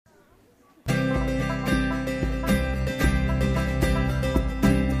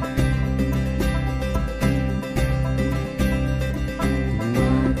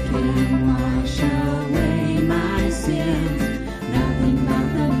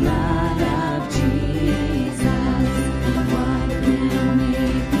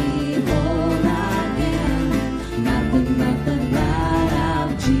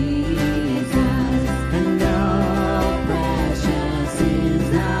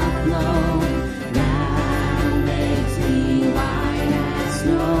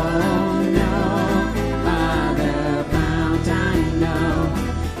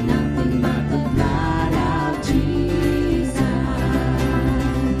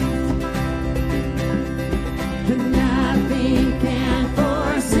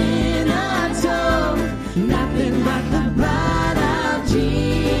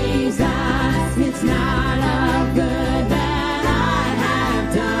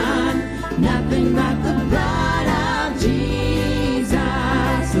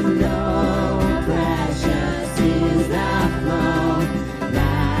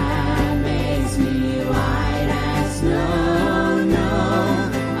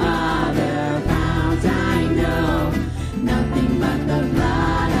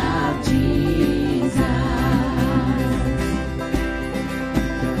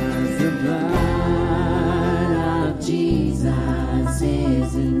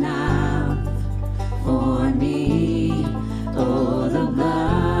is enough for me. Oh, the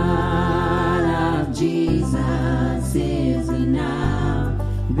blood of Jesus is enough.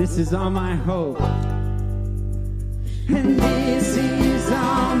 This is all my hope. And this is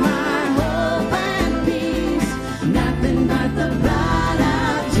all my hope and peace. Nothing but the blood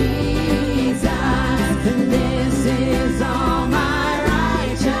of Jesus. And this is all my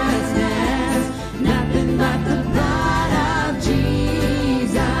righteousness. Nothing but the blood of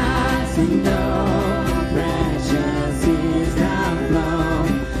Jesus. And oh, precious is the flow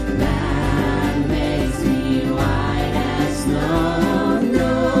that makes me white as snow.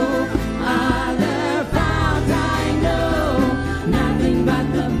 No other fount I know. Nothing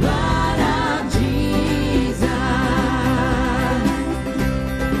but the blood of Jesus.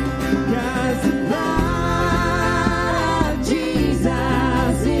 'Cause the blood of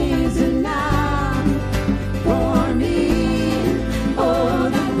Jesus is enough for me. Oh,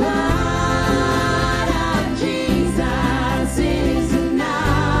 the blood of Jesus is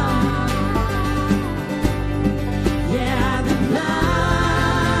enough. Yeah, the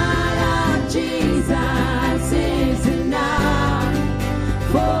blood of Jesus is enough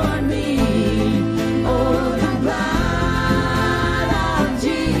for me. Oh, the blood of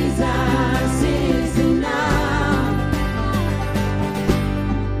Jesus is enough.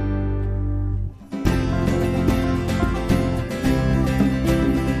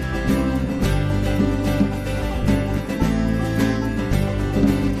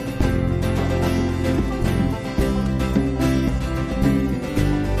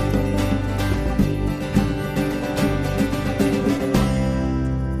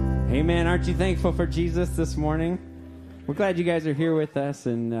 Amen. Aren't you thankful for Jesus this morning? We're glad you guys are here with us.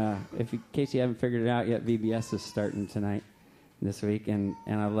 And in case you haven't figured it out yet, VBS is starting tonight, this week. And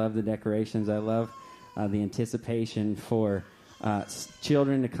I love the decorations. I love the anticipation for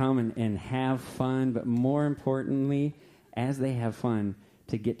children to come and have fun. But more importantly, as they have fun,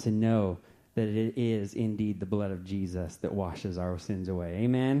 to get to know that it is indeed the blood of Jesus that washes our sins away.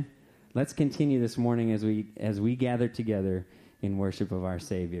 Amen. Let's continue this morning as we gather together in worship of our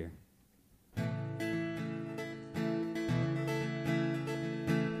Savior.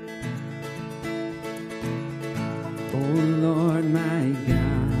 Oh Lord my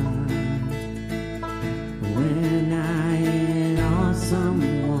God, when I in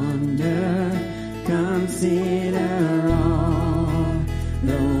awesome wonder consider all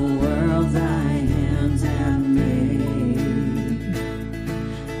the world thy hands have made,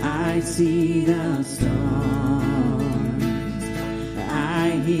 I see the stars,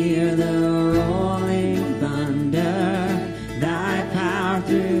 I hear the rolling thunder, thy power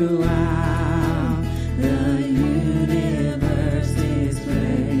throughout the universe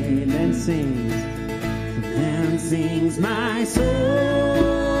displayed. Then sings my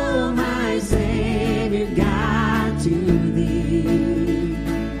soul, my Savior God, to thee.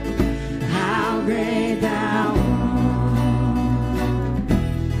 How great thou art,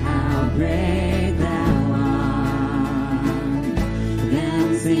 how great thou art.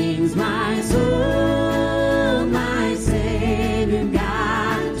 Then sings my soul, my Savior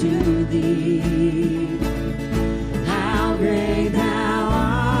God, to thee. How great thou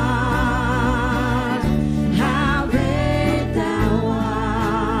art, how great thou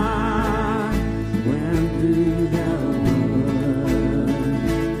art. When through the wood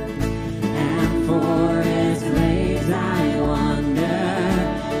and forest glades I wander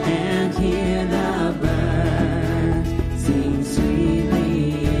and hear the birds sing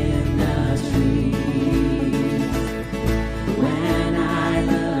sweetly in the trees. When I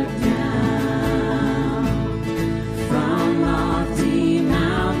look down from lofty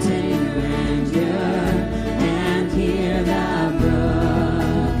mountain grandeur and hear the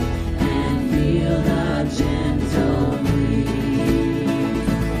brook and feel the gentle breeze,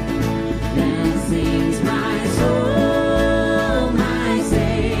 then sings my soul, my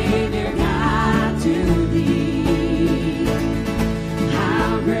Savior God, to thee.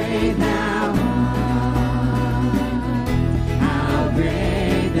 How great thou art, how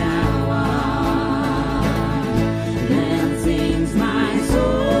great thou art. Then sings my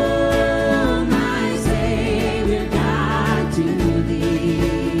soul, my Savior God, to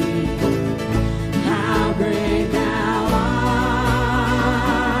thee. How great thou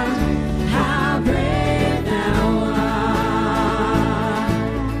art, how great thou art.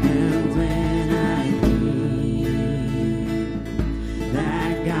 And when I think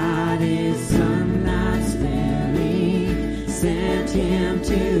that God his Son not sparing sent him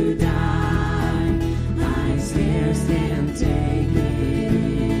to die, I scarce can take it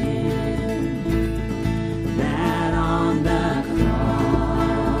in, that on the cross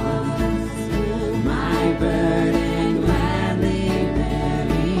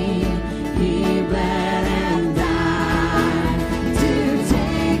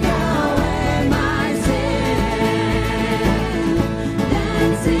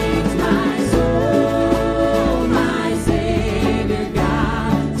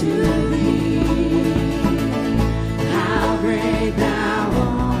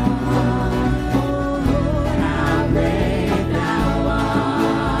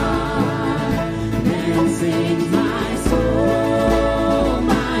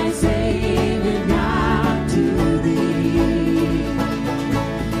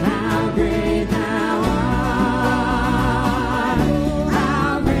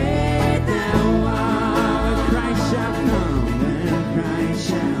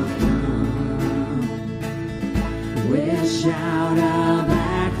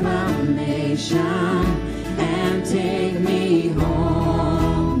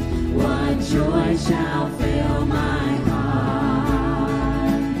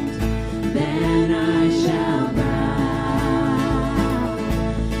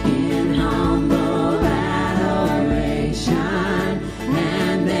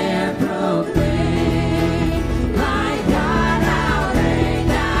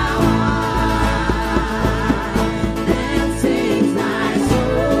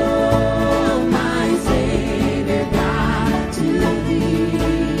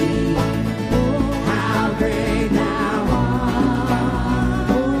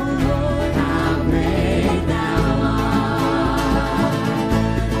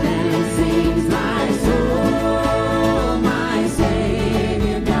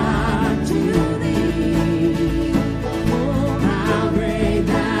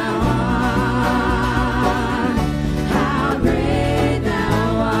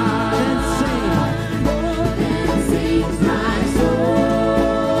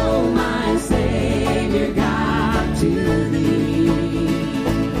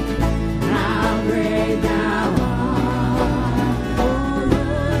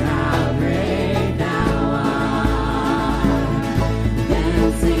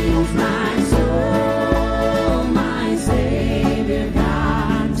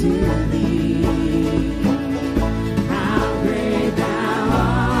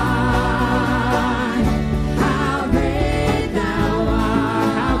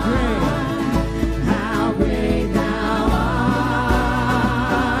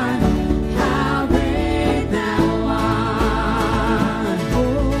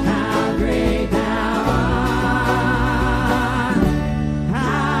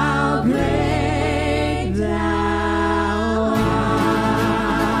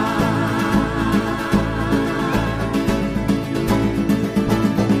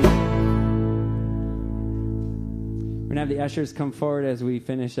ushers come forward as we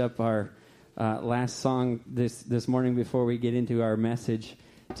finish up our last song this morning before we get into our message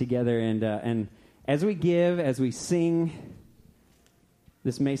together. And as we give, as we sing,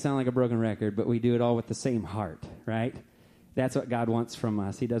 this may sound like a broken record, but we do it all with the same heart, right? That's what God wants from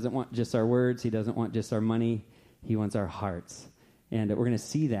us. He doesn't want just our words. He doesn't want just our money. He wants our hearts. And we're going to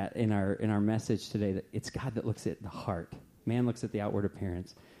see that in our message today, that it's God that looks at the heart. Man looks at the outward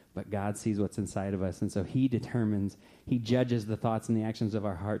appearance, but God sees what's inside of us. And so he determines, he judges the thoughts and the actions of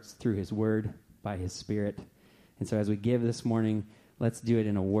our hearts through his word, by his Spirit. And so as we give this morning, let's do it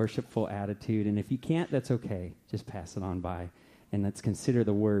in a worshipful attitude. And if you can't, that's okay. Just pass it on by. And let's consider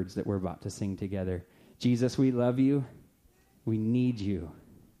the words that we're about to sing together. Jesus, we love you. We need you.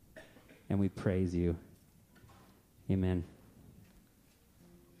 And we praise you. Amen.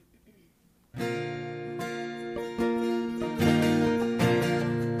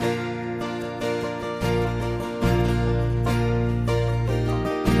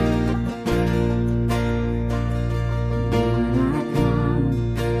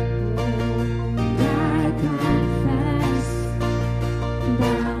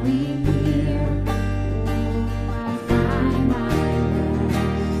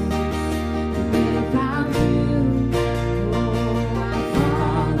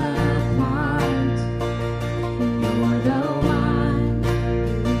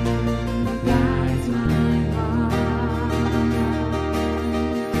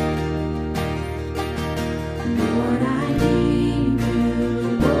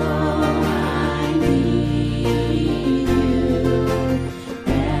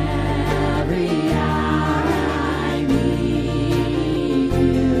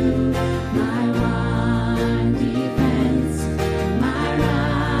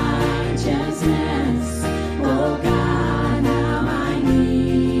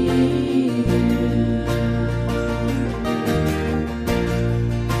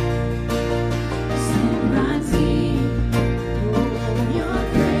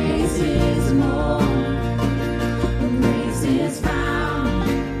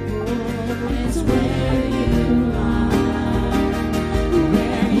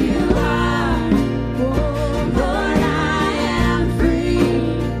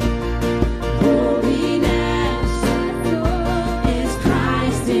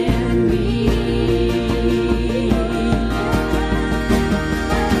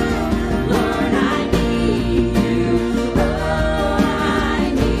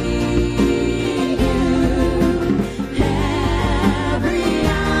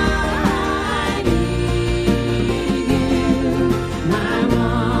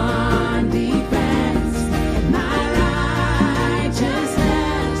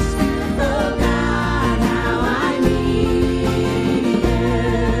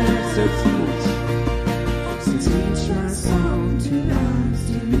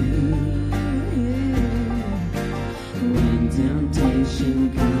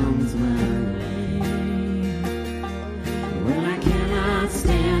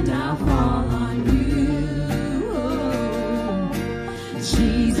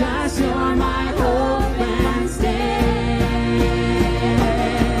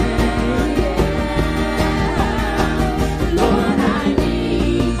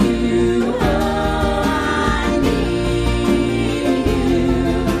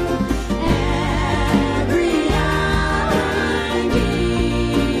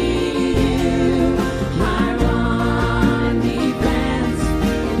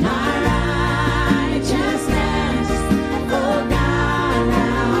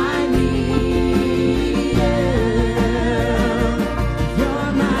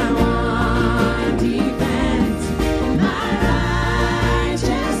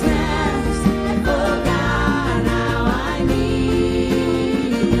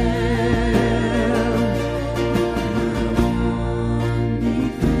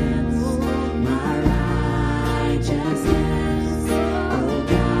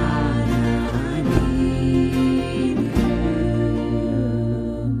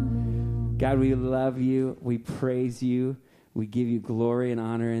 God, we love you. We praise you. We give you glory and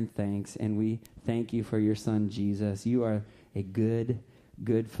honor and thanks. And we thank you for your son, Jesus. You are a good,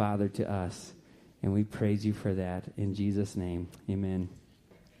 good father to us. And we praise you for that. In Jesus' name, amen.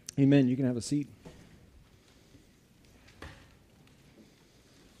 Amen. You can have a seat.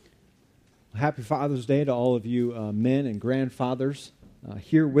 Happy Father's Day to all of you men and grandfathers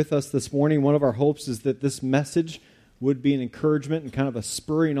here with us this morning. One of our hopes is that this message would be an encouragement and kind of a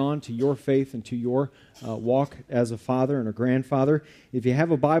spurring on to your faith and to your walk as a father and a grandfather. If you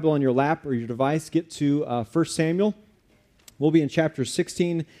have a Bible on your lap or your device, get to 1 Samuel. We'll be in chapters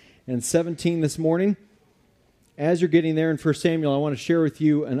 16 and 17 this morning. as you're getting there in 1 Samuel, I want to share with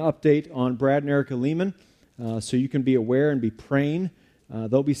you an update on Brad and Erica Lehman so you can be aware and be praying.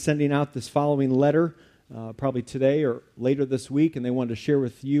 They'll be sending out this following letter probably today or later this week, and they wanted to share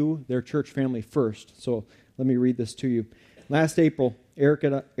with you, their church family, first. So let me read this to you. Last April,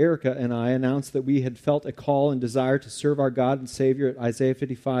 Erica and I announced that we had felt a call and desire to serve our God and Savior at Isaiah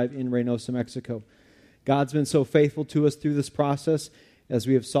 55 in Reynosa, Mexico. God's been so faithful to us through this process as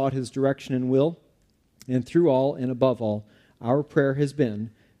we have sought His direction and will. And through all and above all, our prayer has been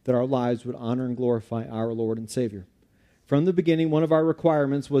that our lives would honor and glorify our Lord and Savior. From the beginning, one of our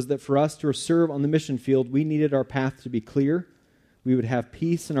requirements was that for us to serve on the mission field, we needed our path to be clear, we would have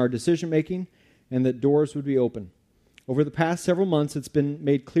peace in our decision-making, and that doors would be open. Over the past several months, it's been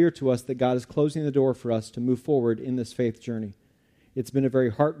made clear to us that God is closing the door for us to move forward in this faith journey. It's been a very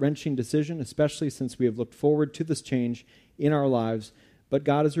heart-wrenching decision, especially since we have looked forward to this change in our lives, but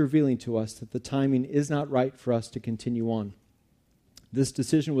God is revealing to us that the timing is not right for us to continue on. This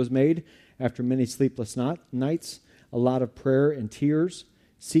decision was made after many sleepless nights, a lot of prayer and tears,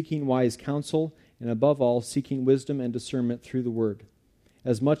 seeking wise counsel, and above all, seeking wisdom and discernment through the Word.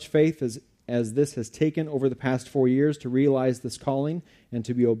 As much faith as this has taken over the past 4 years to realize this calling and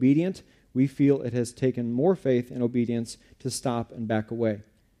to be obedient, we feel it has taken more faith and obedience to stop and back away.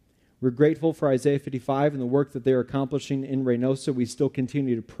 We're grateful for Isaiah 55 and the work that they're accomplishing in Reynosa. We still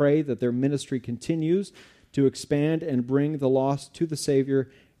continue to pray that their ministry continues to expand and bring the lost to the Savior,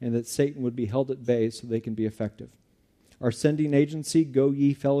 and that Satan would be held at bay so they can be effective. Our sending agency, Go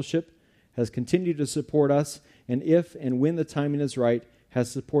Ye Fellowship, has continued to support us, and if and when the timing is right, has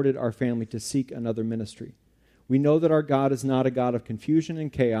supported our family to seek another ministry. We know that our God is not a God of confusion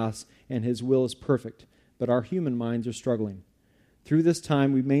and chaos, and His will is perfect, but our human minds are struggling. Through this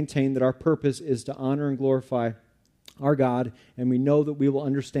time, we maintain that our purpose is to honor and glorify our God, and we know that we will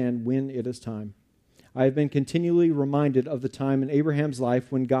understand when it is time. I have been continually reminded of the time in Abraham's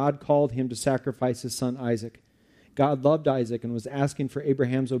life when God called him to sacrifice his son Isaac. God loved Isaac and was asking for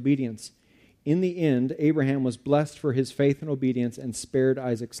Abraham's obedience. In the end, Abraham was blessed for his faith and obedience and spared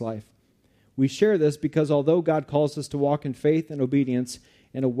Isaac's life. We share this because although God calls us to walk in faith and obedience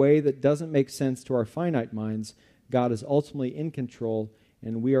in a way that doesn't make sense to our finite minds, God is ultimately in control,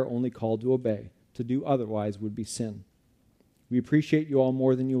 and we are only called to obey. To do otherwise would be sin. We appreciate you all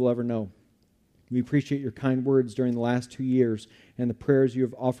more than you will ever know. We appreciate your kind words during the last 2 years and the prayers you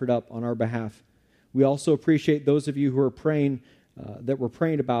have offered up on our behalf. We also appreciate those of you who are praying, that we're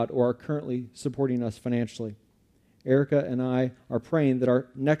praying about or are currently supporting us financially. Erica and I are praying that our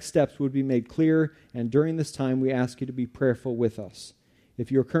next steps would be made clear, and during this time we ask you to be prayerful with us.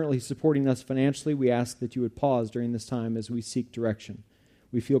 If you are currently supporting us financially, we ask that you would pause during this time as we seek direction.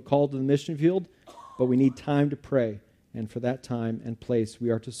 We feel called to the mission field, but we need time to pray, and for that time and place we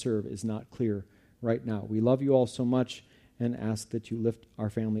are to serve is not clear right now. We love you all so much and ask that you lift our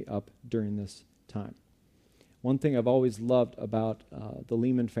family up during this time. One thing I've always loved about the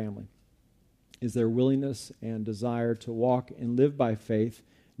Lehman family is their willingness and desire to walk and live by faith,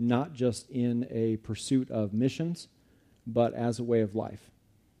 not just in a pursuit of missions, but as a way of life,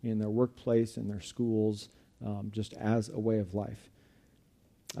 in their workplace, in their schools, just as a way of life.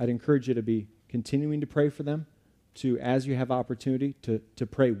 I'd encourage you to be continuing to pray for them, to, as you have opportunity, to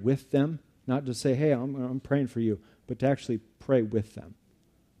pray with them, not just say, hey, I'm praying for you, but to actually pray with them.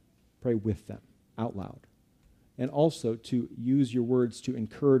 Pray with them out loud. And also to use your words to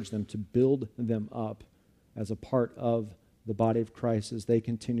encourage them, to build them up as a part of the body of Christ as they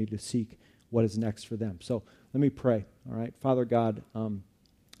continue to seek what is next for them. So let me pray, all right? Father God,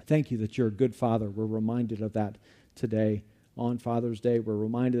 thank you that you're a good Father. We're reminded of that today. On Father's Day, we're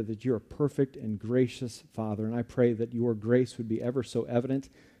reminded that you're a perfect and gracious Father, and I pray that your grace would be ever so evident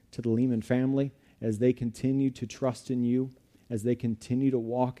to the Lehman family as they continue to trust in you, as they continue to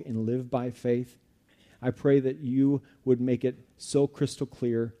walk and live by faith. I pray that you would make it so crystal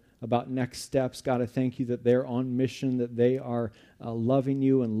clear about next steps. God, I thank you that they're on mission, that they are loving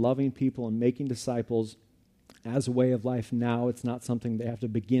you and loving people and making disciples as a way of life now. It's not something they have to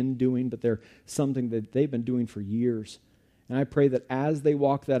begin doing, but they're something that they've been doing for years. And I pray that as they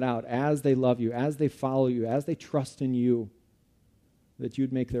walk that out, as they love you, as they follow you, as they trust in you, that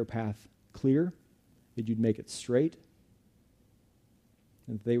you'd make their path clear, that you'd make it straight,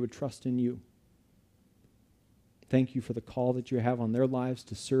 and that they would trust in you. Thank you for the call that you have on their lives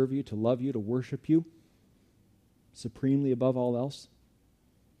to serve you, to love you, to worship you supremely above all else.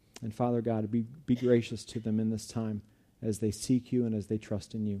 And Father God, be gracious to them in this time as they seek you and as they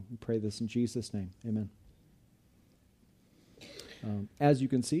trust in you. We pray this in Jesus' name. Amen. As you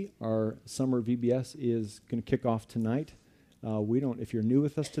can see, our summer VBS is going to kick off tonight. If you're new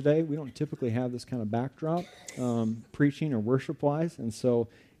with us today, we don't typically have this kind of backdrop, preaching or worship-wise, and so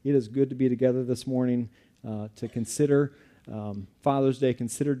it is good to be together this morning to consider Father's Day,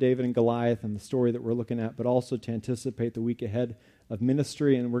 consider David and Goliath and the story that we're looking at, but also to anticipate the week ahead of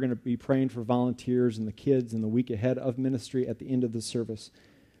ministry, and we're going to be praying for volunteers and the kids in the week ahead of ministry at the end of the service.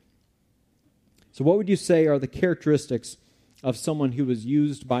 So what would you say are the characteristics of someone who was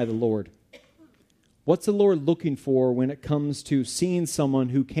used by the Lord? What's the Lord looking for when it comes to seeing someone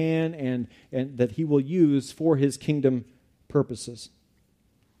who can and that he will use for his kingdom purposes?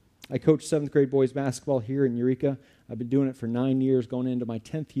 I coach 7th grade boys basketball here in Eureka. I've been doing it for 9 years, going into my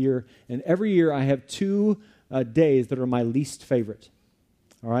 10th year. And every year I have 2 days that are my least favorite.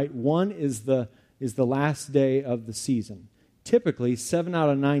 All right? One is the last day of the season. Typically, 7 out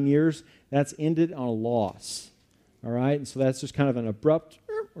of 9 years, that's ended on a loss. All right? And so that's just kind of an abrupt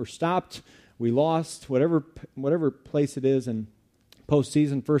or stopped. We lost, whatever place it is in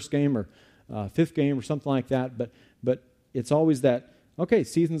postseason, first game or fifth game or something like that. But it's always that, okay,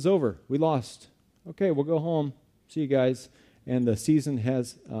 season's over. We lost. Okay, we'll go home. See you guys. And the season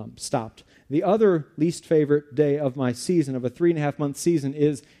has stopped. The other least favorite day of my season, of a 3.5-month season,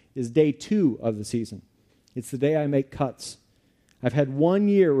 is day 2 of the season. It's the day I make cuts. I've had 1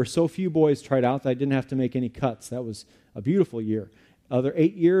 year where so few boys tried out that I didn't have to make any cuts. That was a beautiful year. Other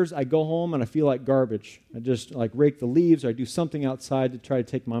 8 years, I go home and I feel like garbage. I just rake the leaves, or I do something outside to try to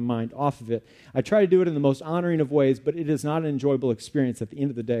take my mind off of it. I try to do it in the most honoring of ways, but it is not an enjoyable experience at the end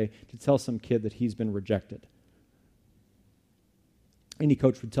of the day to tell some kid that he's been rejected. Any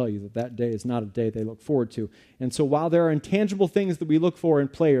coach would tell you that day is not a day they look forward to. And so while there are intangible things that we look for in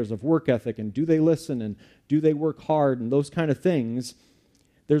players of work ethic and do they listen and do they work hard and those kind of things,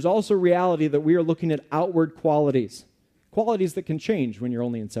 there's also reality that we are looking at outward qualities. Qualities that can change when you're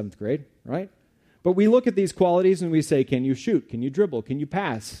only in 7th grade, right? But we look at these qualities and we say, can you shoot? Can you dribble? Can you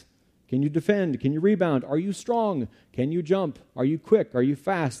pass? Can you defend? Can you rebound? Are you strong? Can you jump? Are you quick? Are you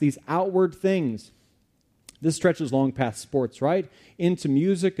fast? These outward things. This stretches long past sports, right? Into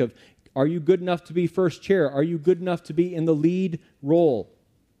music of, are you good enough to be first chair? Are you good enough to be in the lead role?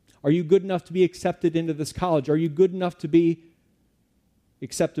 Are you good enough to be accepted into this college? Are you good enough to be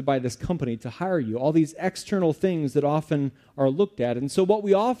accepted by this company to hire you? All these external things that often are looked at. And so what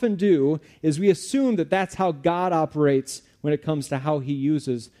we often do is we assume that that's how God operates when it comes to how he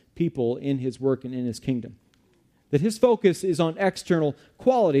uses people in his work and in his kingdom. That his focus is on external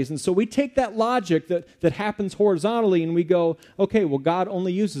qualities. And so we take that logic that happens horizontally and we go, okay, well, God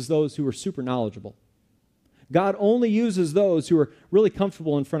only uses those who are super knowledgeable. God only uses those who are really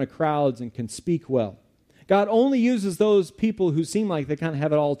comfortable in front of crowds and can speak well. God only uses those people who seem like they kind of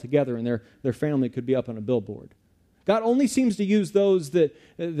have it all together and their family could be up on a billboard. God only seems to use those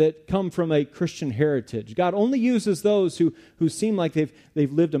that come from a Christian heritage. God only uses those who seem like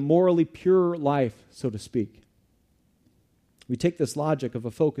they've lived a morally pure life, so to speak. We take this logic of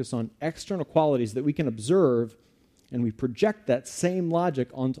a focus on external qualities that we can observe, and we project that same logic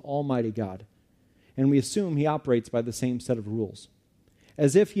onto Almighty God. And we assume he operates by the same set of rules,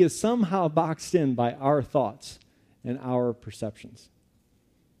 as if he is somehow boxed in by our thoughts and our perceptions.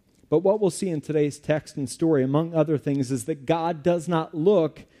 But what we'll see in today's text and story, among other things, is that God does not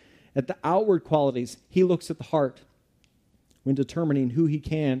look at the outward qualities. He looks at the heart when determining who he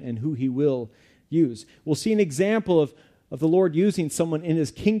can and who he will use. We'll see an example of the Lord using someone in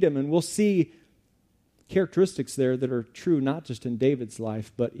his kingdom, and we'll see characteristics there that are true not just in David's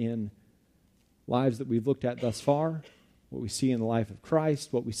life, but in lives that we've looked at thus far, what we see in the life of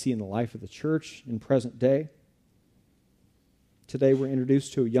Christ, what we see in the life of the church in present day. Today we're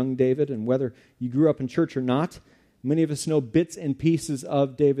introduced to a young David, and whether you grew up in church or not, many of us know bits and pieces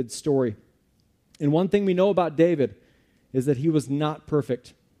of David's story. And one thing we know about David is that he was not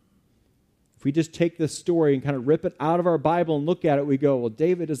perfect. If we just take this story and kind of rip it out of our Bible and look at it, we go, well,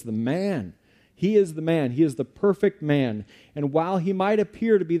 David is the man. He is the man. He is the perfect man. And while he might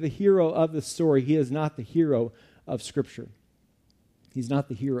appear to be the hero of the story, he is not the hero of Scripture. He's not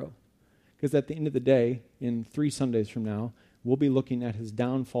the hero. Because at the end of the day, in 3 Sundays from now, we'll be looking at his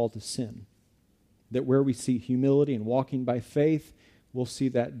downfall to sin. That where we see humility and walking by faith, we'll see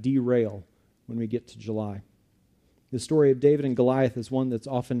that derail when we get to July. The story of David and Goliath is one that's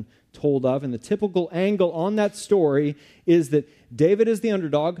often told of, and the typical angle on that story is that David is the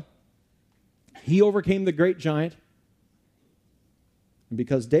underdog. He overcame the great giant. And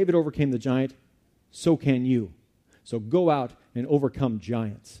because David overcame the giant, so can you. So go out and overcome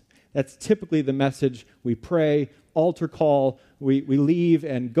giants. That's typically the message. We pray, altar call, we leave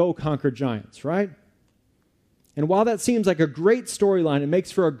and go conquer giants, right? And while that seems like a great storyline, it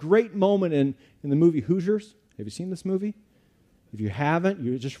makes for a great moment in the movie Hoosiers. Have you seen this movie? If you haven't,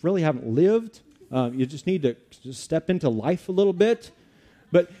 you just really haven't lived. You just need to just step into life a little bit.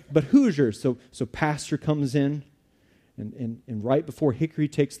 But Hoosiers, so Pastor comes in, and right before Hickory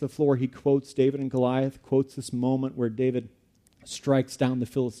takes the floor, he quotes David and Goliath, quotes this moment where David strikes down the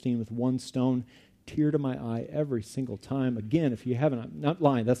Philistine with one stone. Tear to my eye every single time. Again, if you haven't, I'm not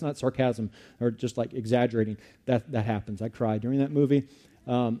lying, that's not sarcasm or just like exaggerating. That happens. I cried during that movie.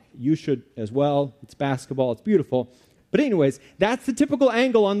 You should as well. It's basketball. It's beautiful. But anyways, that's the typical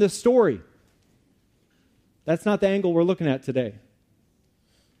angle on this story. That's not the angle we're looking at today.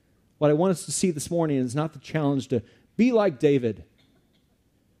 What I want us to see this morning is not the challenge to be like David,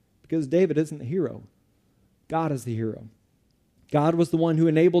 because David isn't the hero. God is the hero. God was the one who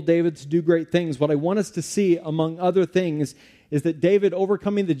enabled David to do great things. What I want us to see, among other things, is that David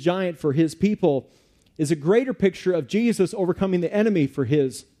overcoming the giant for his people is a greater picture of Jesus overcoming the enemy for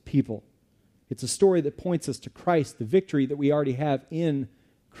his people. It's a story that points us to Christ, the victory that we already have in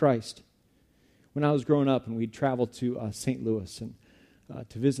Christ. When I was growing up and we'd travel to St. Louis and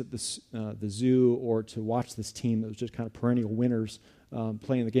to visit the zoo or to watch this team that was just kind of perennial winners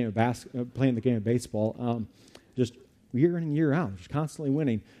playing the game of baseball, just year in and year out, just constantly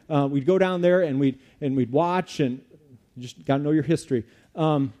winning. We'd go down there and we'd watch, and you just got to know your history,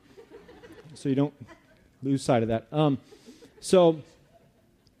 so you don't lose sight of that. So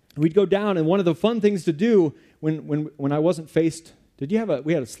we'd go down, and one of the fun things to do when I wasn't faced. We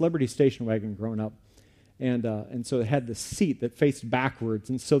had a celebrity station wagon growing up, and so it had this seat that faced backwards,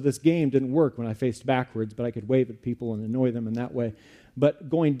 and so this game didn't work when I faced backwards, but I could wave at people and annoy them in that way. But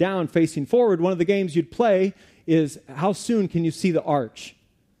going down, facing forward, one of the games you'd play is how soon can you see the arch?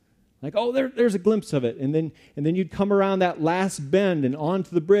 Like, oh, there's a glimpse of it. And then you'd come around that last bend and onto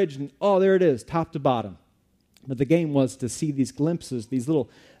the bridge, and oh, there it is, top to bottom. But the game was to see these glimpses, these little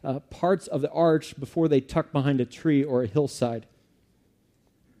parts of the arch before they tuck behind a tree or a hillside.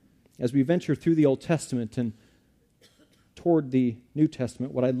 As we venture through the Old Testament and toward the New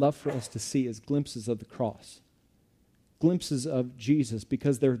Testament, what I'd love for us to see is glimpses of the cross. Glimpses of Jesus,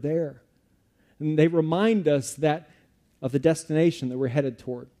 because they're there. And they remind us of the destination that we're headed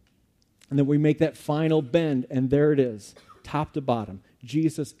toward. And then we make that final bend, and there it is, top to bottom,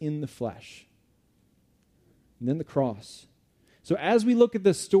 Jesus in the flesh. And then the cross. So as we look at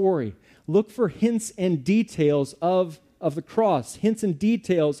this story, look for hints and details of the cross, hints and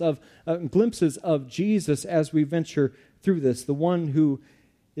details of glimpses of Jesus as we venture through this, the one who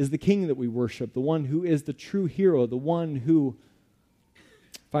is the king that we worship, the one who is the true hero, the one who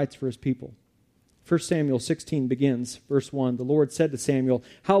fights for his people. 1 Samuel 16 begins, verse 1. The Lord said to Samuel,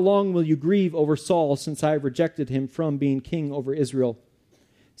 "How long will you grieve over Saul, since I have rejected him from being king over Israel?"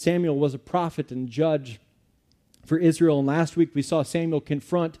 Samuel was a prophet and judge for Israel, and last week we saw Samuel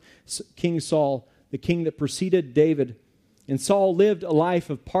confront King Saul, the king that preceded David. And Saul lived a life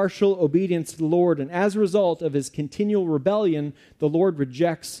of partial obedience to the Lord, and as a result of his continual rebellion, the Lord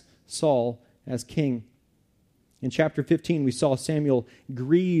rejects Saul as king. In chapter 15, we saw Samuel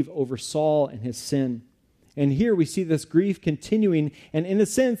grieve over Saul and his sin. And here we see this grief continuing, and in a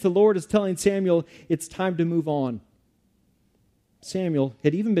sense, the Lord is telling Samuel, it's time to move on. Samuel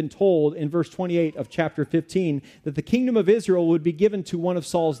had even been told in verse 28 of chapter 15 that the kingdom of Israel would be given to one of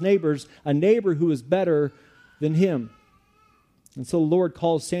Saul's neighbors, a neighbor who was better than him. And so the Lord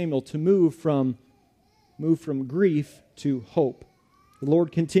calls Samuel to move from grief to hope. The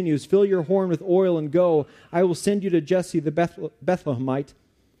Lord continues, "Fill your horn with oil and go. I will send you to Jesse the Bethlehemite.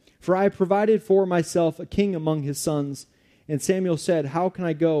 For I provided for myself a king among his sons." And Samuel said, "How can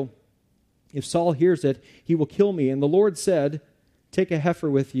I go? If Saul hears it, he will kill me." And the Lord said, "Take a heifer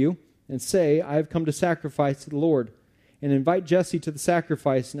with you and say, I have come to sacrifice to the Lord. And invite Jesse to the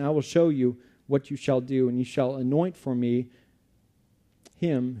sacrifice, and I will show you what you shall do. And you shall anoint for me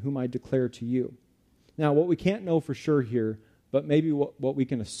him whom I declare to you." Now, what we can't know for sure here, but maybe what we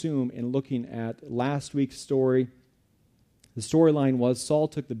can assume in looking at last week's story, the storyline was Saul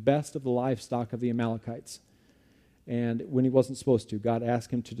took the best of the livestock of the Amalekites. And when he wasn't supposed to, God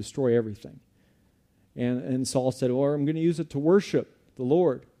asked him to destroy everything. And Saul said, well, I'm going to use it to worship the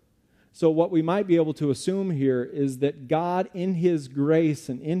Lord. So what we might be able to assume here is that God, in his grace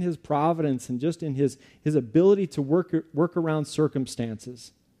and in his providence and just in his ability to work around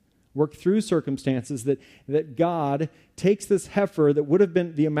circumstances, work through circumstances, that God takes this heifer that would have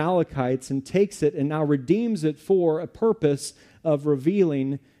been the Amalekites and takes it and now redeems it for a purpose of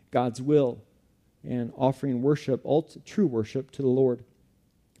revealing God's will and offering worship, true worship to the Lord.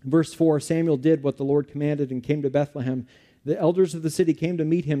 Verse 4, Samuel did what the Lord commanded and came to Bethlehem. The elders of the city came to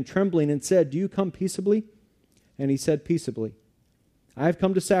meet him, trembling, and said, "Do you come peaceably?" And he said, "Peaceably." I have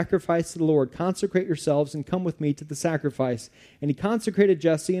come to sacrifice to the Lord. Consecrate yourselves and come with me to the sacrifice. And he consecrated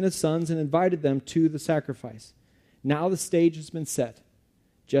Jesse and his sons and invited them to the sacrifice. Now the stage has been set.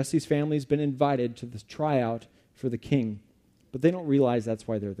 Jesse's family has been invited to the tryout for the king. But they don't realize that's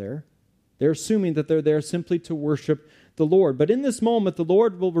why they're there. They're assuming that they're there simply to worship the Lord. But in this moment, the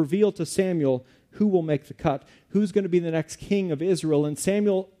Lord will reveal to Samuel who will make the cut, who's going to be the next king of Israel. And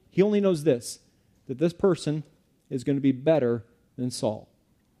Samuel, he only knows this, that this person is going to be better than Saul.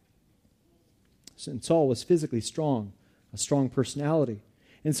 And Saul was physically strong, a strong personality.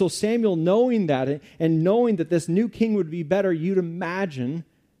 And so Samuel, knowing that and knowing that this new king would be better, you'd imagine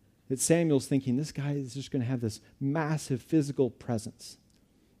that Samuel's thinking, this guy is just going to have this massive physical presence.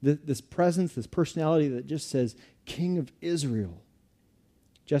 This presence, this personality that just says, King of Israel.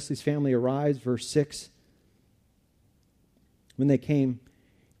 Jesse's family arrives, verse 6. When they came,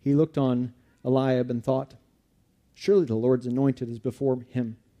 he looked on Eliab and thought, surely the Lord's anointed is before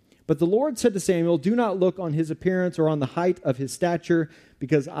him. But the Lord said to Samuel, do not look on his appearance or on the height of his stature,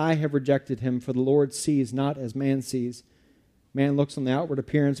 because I have rejected him, for the Lord sees not as man sees. Man looks on the outward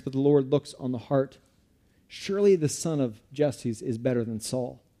appearance, but the Lord looks on the heart. Surely the son of Jesse is better than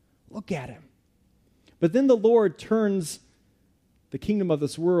Saul. Look at him. But then the Lord turns the kingdom of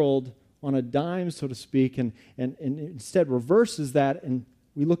this world on a dime, so to speak, and instead reverses that, and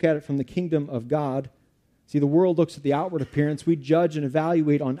we look at it from the kingdom of God. See, the world looks at the outward appearance. We judge and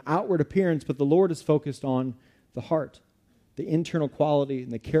evaluate on outward appearance, but the Lord is focused on the heart, the internal quality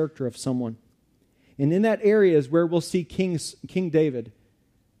and the character of someone. And in that area is where we'll see King David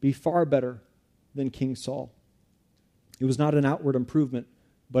be far better than King Saul. It was not an outward improvement,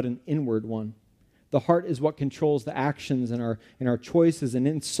 but an inward one. The heart is what controls the actions and our choices. And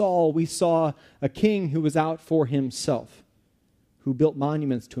in Saul, we saw a king who was out for himself, who built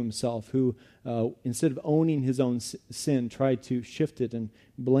monuments to himself, who, instead of owning his own sin, tried to shift it and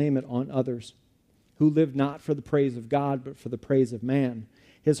blame it on others, who lived not for the praise of God, but for the praise of man.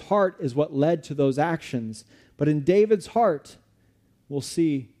 His heart is what led to those actions. But in David's heart, we'll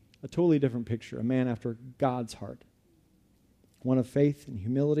see a totally different picture, a man after God's heart, one of faith and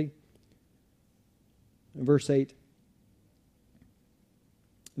humility. In verse 8,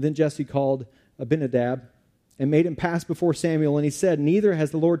 then Jesse called Abinadab and made him pass before Samuel, and he said, neither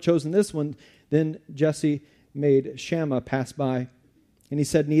has the Lord chosen this one. Then Jesse made Shammah pass by, and he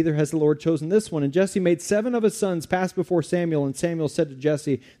said, neither has the Lord chosen this one. And Jesse made 7 of his sons pass before Samuel, and Samuel said to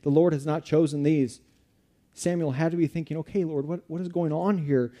Jesse, the Lord has not chosen these. Samuel had to be thinking, okay, Lord, what is going on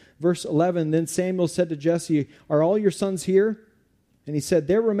here? Verse 11, then Samuel said to Jesse, are all your sons here? And he said,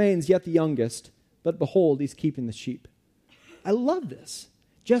 there remains yet the youngest, but behold, he's keeping the sheep. I love this.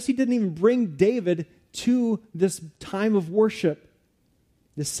 Jesse didn't even bring David to this time of worship,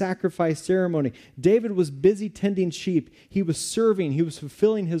 this sacrifice ceremony. David was busy tending sheep. He was serving. He was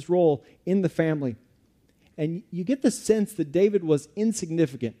fulfilling his role in the family. And you get the sense that David was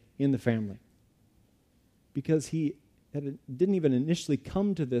insignificant in the family because he didn't even initially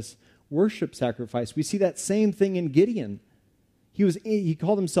come to this worship sacrifice. We see that same thing in Gideon. He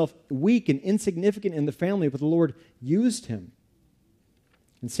called himself weak and insignificant in the family, but the Lord used him.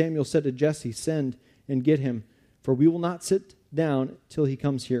 And Samuel said to Jesse, send and get him, for we will not sit down till he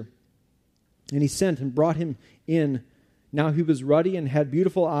comes here. And he sent and brought him in. Now he was ruddy and had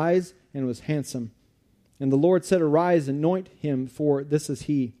beautiful eyes and was handsome. And the Lord said, arise, anoint him, for this is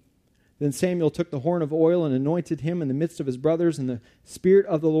he. Then Samuel took the horn of oil and anointed him in the midst of his brothers, and the Spirit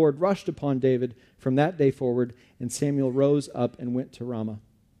of the Lord rushed upon David from that day forward, and Samuel rose up and went to Ramah.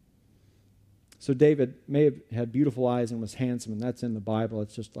 So David may have had beautiful eyes and was handsome, and that's in the Bible.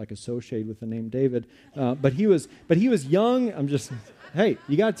 It's just like associated with the name David. But he was young. Hey,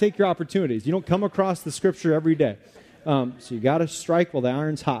 you got to take your opportunities. You don't come across the Scripture every day, so you got to strike while the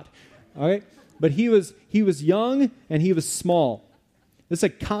iron's hot. All right, but he was young and he was small. This is a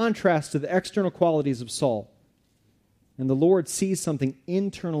contrast to the external qualities of Saul. And the Lord sees something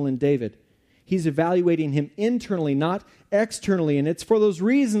internal in David. He's evaluating him internally, not externally. And it's for those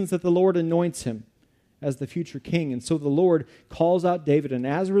reasons that the Lord anoints him as the future king. And so the Lord calls out David. And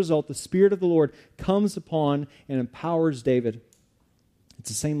as a result, the Spirit of the Lord comes upon and empowers David. It's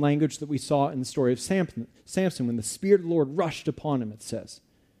the same language that we saw in the story of Samson when the Spirit of the Lord rushed upon him, it says.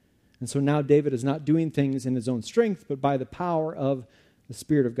 And so now David is not doing things in his own strength, but by the power of the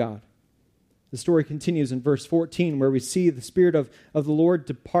Spirit of God. The story continues in verse 14, where we see the Spirit of the Lord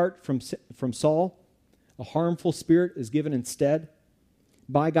depart from Saul. A harmful spirit is given instead.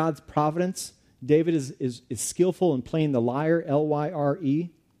 By God's providence, David is skillful in playing the lyre, L-Y-R-E,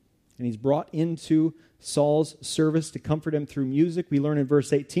 and he's brought into Saul's service to comfort him through music. We learn in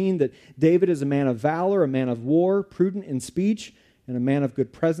verse 18 that David is a man of valor, a man of war, prudent in speech, and a man of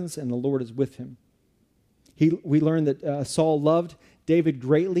good presence, and the Lord is with him. We learn that Saul loved David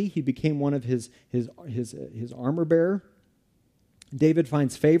greatly. He became one of his armor bearer. David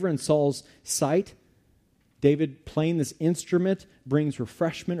finds favor in Saul's sight. David playing this instrument brings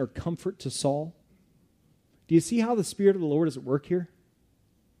refreshment or comfort to Saul. Do you see how the Spirit of the Lord is at work here?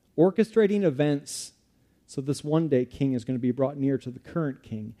 Orchestrating events so this one day king is going to be brought near to the current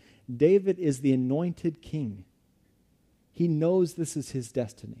king. David is the anointed king. He knows this is his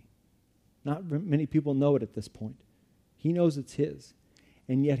destiny. Not many people know it at this point. He knows it's his.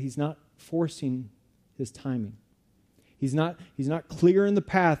 And yet he's not forcing his timing. He's not clearing the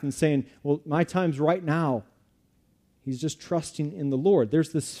path and saying, well, my time's right now. He's just trusting in the Lord.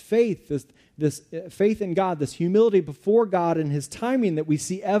 There's this faith, this faith in God, this humility before God and his timing that we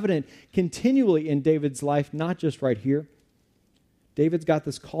see evident continually in David's life, not just right here. David's got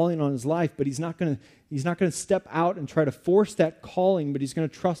this calling on his life, but he's not going to step out and try to force that calling, but he's going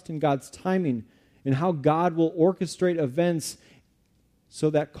to trust in God's timing and how God will orchestrate events so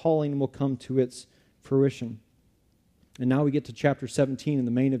that calling will come to its fruition. And now we get to chapter 17 and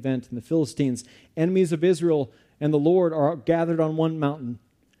the main event. And the Philistines, enemies of Israel and the Lord, are gathered on one mountain.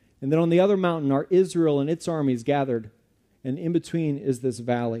 And then on the other mountain are Israel and its armies gathered. And in between is this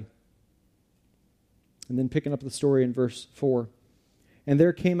valley. And then picking up the story in verse 4. And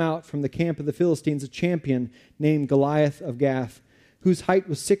there came out from the camp of the Philistines a champion named Goliath of Gath, whose height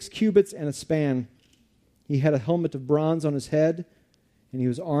was 6 cubits and a span. He had a helmet of bronze on his head, and he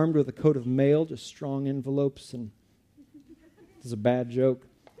was armed with a coat of mail, just strong envelopes. And this is a bad joke.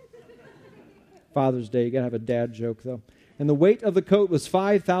 Father's Day, you got to have a dad joke, though. And the weight of the coat was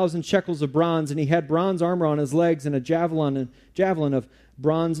 5,000 shekels of bronze, and he had bronze armor on his legs and a javelin of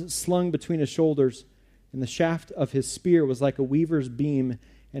bronze slung between his shoulders. And the shaft of his spear was like a weaver's beam,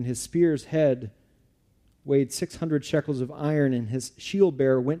 and his spear's head weighed 600 shekels of iron, and his shield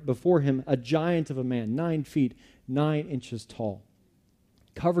bearer went before him, a giant of a man, 9 feet, 9 inches tall,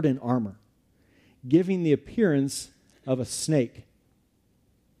 covered in armor, giving the appearance of a snake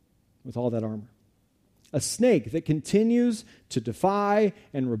with all that armor. A snake that continues to defy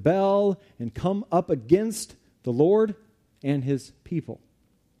and rebel and come up against the Lord and his people.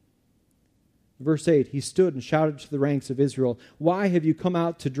 Verse 8, he stood and shouted to the ranks of Israel, "Why have you come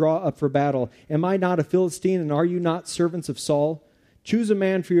out to draw up for battle? Am I not a Philistine, and are you not servants of Saul? Choose a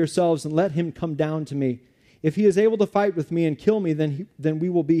man for yourselves and let him come down to me. If he is able to fight with me and kill me, then we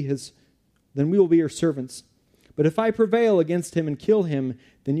will be your servants. But if I prevail against him and kill him,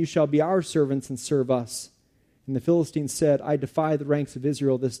 then you shall be our servants and serve us." And the Philistines said, "I defy the ranks of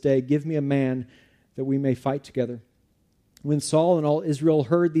Israel this day. Give me a man that we may fight together." When Saul and all Israel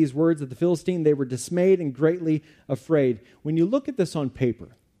heard these words of the Philistine, they were dismayed and greatly afraid. When you look at this on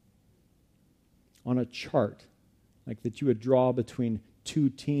paper, on a chart, like that you would draw between two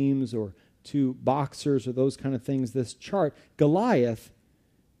teams or two boxers or those kind of things, this chart, Goliath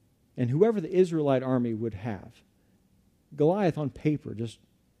and whoever the Israelite army would have, Goliath on paper just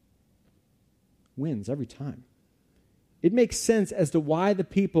wins every time. It makes sense as to why the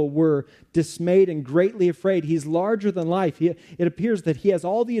people were dismayed and greatly afraid. He's larger than life. It appears that he has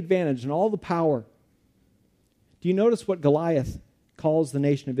all the advantage and all the power. Do you notice what Goliath calls the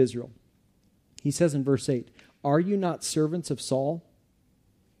nation of Israel? He says in verse 8, "Are you not servants of Saul?"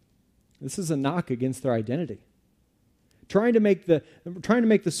 This is a knock against their identity. Trying to make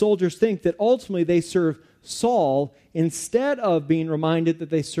the soldiers think that ultimately they serve Saul instead of being reminded that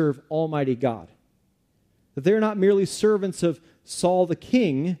they serve Almighty God. That they're not merely servants of Saul the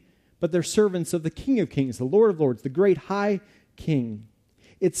king, but they're servants of the King of Kings, the Lord of Lords, the great high king.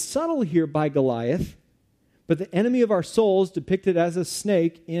 It's subtle here by Goliath, but the enemy of our souls, depicted as a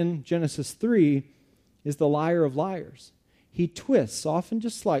snake in Genesis 3, is the liar of liars. He twists, often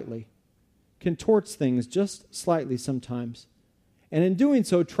just slightly, contorts things just slightly sometimes, and in doing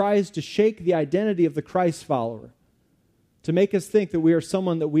so tries to shake the identity of the Christ follower, to make us think that we are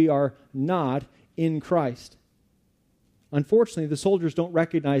someone that we are not in Christ. Unfortunately, the soldiers don't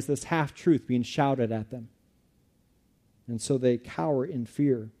recognize this half-truth being shouted at them, and so they cower in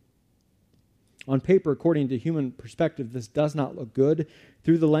fear. On paper, according to human perspective, this does not look good.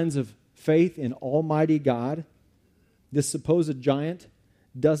 Through the lens of faith in Almighty God, this supposed giant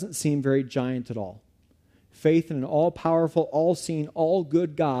doesn't seem very giant at all. Faith in an all-powerful, all-seeing,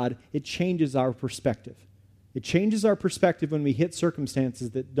 all-good God, it changes our perspective. It changes our perspective when we hit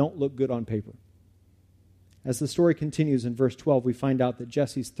circumstances that don't look good on paper. As the story continues in verse 12, we find out that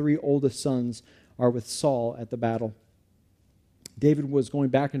Jesse's 3 oldest sons are with Saul at the battle. David was going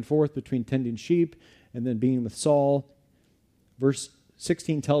back and forth between tending sheep and then being with Saul. Verse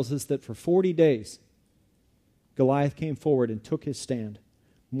 16 tells us that for 40 days, Goliath came forward and took his stand.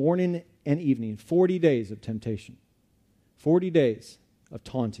 Morning and evening, 40 days of temptation. 40 days of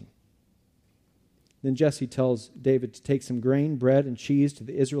taunting. Then Jesse tells David to take some grain, bread, and cheese to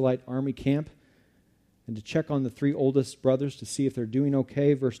the Israelite army camp and to check on the 3 oldest brothers to see if they're doing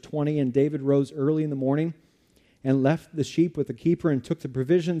okay. Verse 20, and David rose early in the morning and left the sheep with the keeper and took the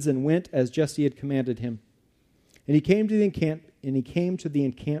provisions and went as Jesse had commanded him. And he came to the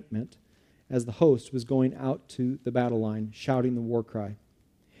encampment as the host was going out to the battle line, shouting the war cry.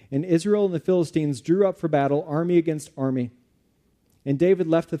 And Israel and the Philistines drew up for battle, army against army. And David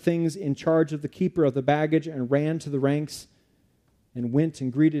left the things in charge of the keeper of the baggage and ran to the ranks and went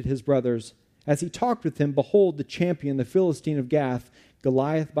and greeted his brothers. As he talked with them, behold, the champion, the Philistine of Gath,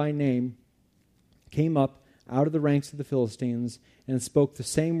 Goliath by name, came up out of the ranks of the Philistines and spoke the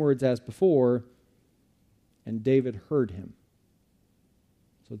same words as before, and David heard him.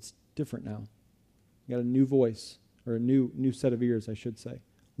 So it's different now. You got a new voice, or a new set of ears, I should say,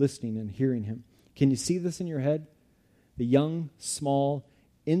 listening and hearing him. Can you see this in your head? The young, small,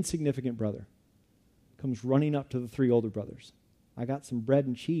 insignificant brother comes running up to the 3 older brothers. I got some bread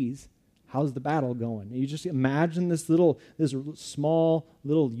and cheese. How's the battle going? And you just imagine this small,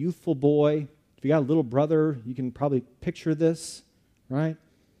 little youthful boy. If you got a little brother, you can probably picture this, right?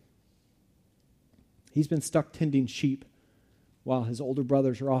 He's been stuck tending sheep while his older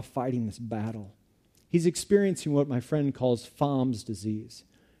brothers are off fighting this battle. He's experiencing what my friend calls FOMS disease.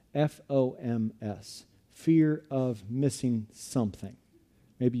 F-O-M-S. Fear of missing something.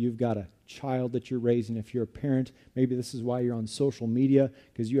 Maybe you've got a child that you're raising. If you're a parent, maybe this is why you're on social media,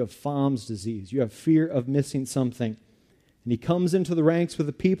 because you have FOMS disease. You have fear of missing something. And he comes into the ranks with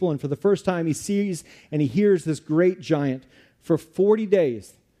the people, and for the first time he sees and he hears this great giant. For 40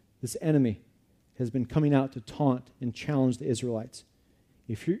 days, this enemy has been coming out to taunt and challenge the Israelites.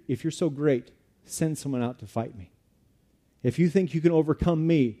 If you're so great, send someone out to fight me. If you think you can overcome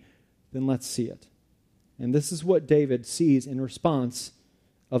me, then let's see it. And this is what David sees in response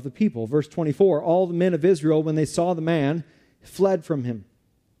of the people. Verse 24, all the men of Israel, when they saw the man, fled from him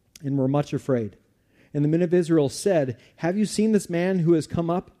and were much afraid. And the men of Israel said, have you seen this man who has come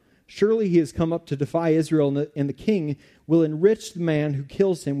up? Surely he has come up to defy Israel, and the king will enrich the man who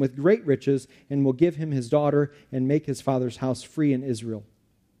kills him with great riches and will give him his daughter and make his father's house free in Israel.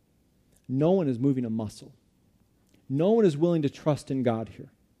 No one is moving a muscle. No one is willing to trust in God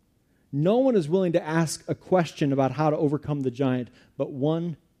here. No one is willing to ask a question about how to overcome the giant, but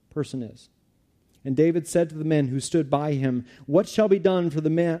one person is. And David said to the men who stood by him, what shall be done for the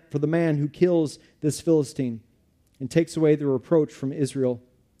man who kills this Philistine and takes away the reproach from Israel?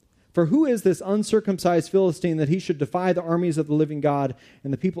 For who is this uncircumcised Philistine that he should defy the armies of the living God?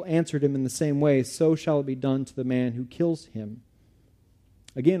 And the people answered him in the same way, so shall it be done to the man who kills him.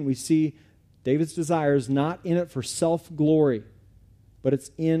 Again, we see David's desire is not in it for self-glory, but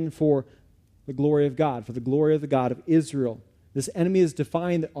it's in for the glory of God, for the glory of the God of Israel. This enemy is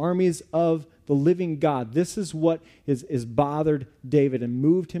defying the armies of the living God. This is what is bothered David and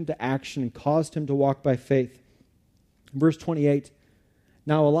moved him to action and caused him to walk by faith. Verse 28,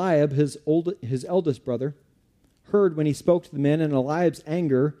 now Eliab, his eldest brother, heard when he spoke to the men, and Eliab's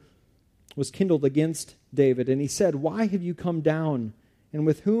anger was kindled against David. And he said, why have you come down? And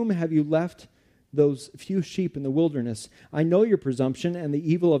with whom have you left those few sheep in the wilderness? I know your presumption and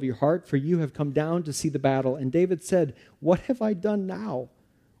the evil of your heart, for you have come down to see the battle. And David said, what have I done now?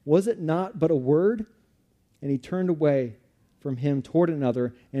 Was it not but a word? And he turned away from him toward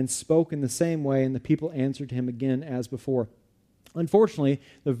another and spoke in the same way, and the people answered him again as before. Unfortunately,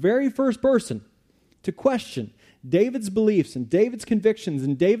 the very first person to question David's beliefs and David's convictions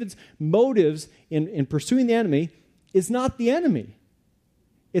and David's motives in pursuing the enemy is not the enemy.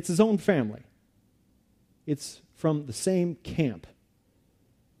 It's his own family. It's from the same camp.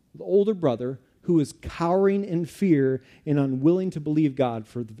 The older brother who is cowering in fear and unwilling to believe God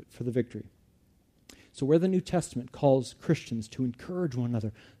for the victory. So where the New Testament calls Christians to encourage one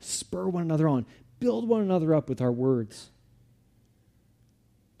another, spur one another on, build one another up with our words,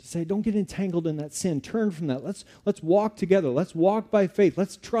 to say, don't get entangled in that sin. Turn from that. Let's walk together. Let's walk by faith.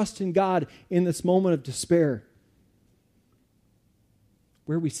 Let's trust in God in this moment of despair.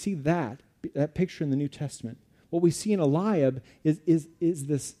 Where we see that picture in the New Testament, what we see in Eliab is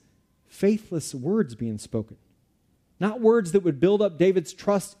this faithless words being spoken. Not words that would build up David's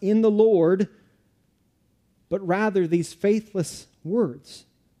trust in the Lord, but rather these faithless words.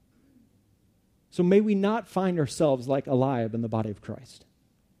 So may we not find ourselves like Eliab in the body of Christ,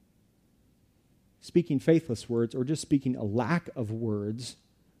 speaking faithless words or just speaking a lack of words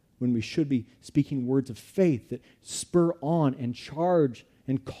when we should be speaking words of faith that spur on and charge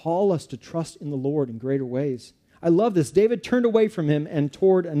and call us to trust in the Lord in greater ways. I love this. David turned away from him and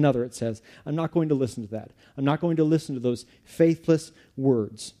toward another, it says. I'm not going to listen to that. I'm not going to listen to those faithless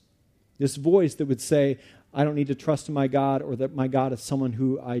words. This voice that would say, I don't need to trust in my God, or that my God is someone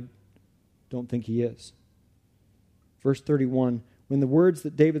who I don't think he is. Verse 31, when the words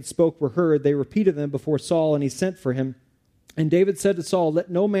that David spoke were heard, they repeated them before Saul, and he sent for him. And David said to Saul, let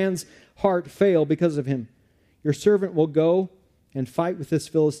no man's heart fail because of him. Your servant will go and fight with this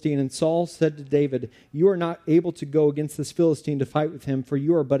Philistine. And Saul said to David, you are not able to go against this Philistine to fight with him, for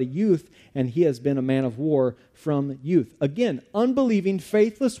you are but a youth, and he has been a man of war from youth. Again, unbelieving,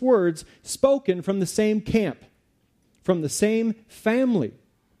 faithless words spoken from the same camp, from the same family.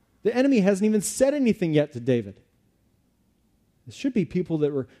 The enemy hasn't even said anything yet to David. It should be people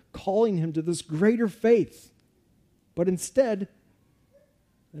that were calling him to this greater faith. But instead,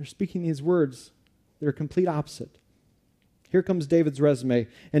 they're speaking these words that are complete opposite. Here comes David's resume.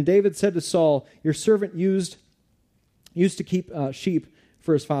 And David said to Saul, your servant used to keep sheep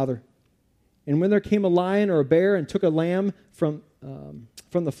for his father. And when there came a lion or a bear and took a lamb from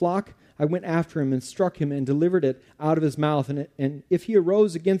the flock, I went after him and struck him and delivered it out of his mouth. And if he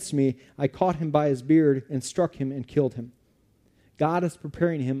arose against me, I caught him by his beard and struck him and killed him. God is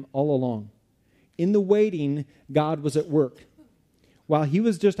preparing him all along. In the waiting, God was at work. While he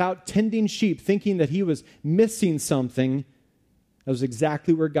was just out tending sheep, thinking that he was missing something, that was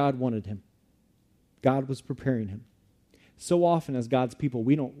exactly where God wanted him. God was preparing him. So often as God's people,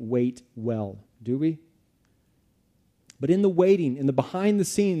 we don't wait well, do we? But in the waiting, in the behind the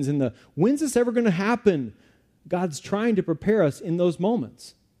scenes, in the when's this ever going to happen, God's trying to prepare us in those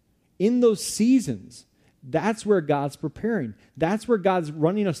moments, in those seasons. That's where God's preparing. That's where God's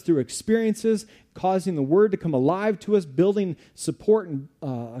running us through experiences, causing the Word to come alive to us, building support and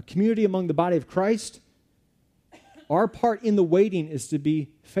a community among the body of Christ. Our part in the waiting is to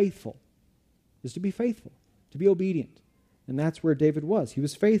be faithful, to be obedient. And that's where David was. He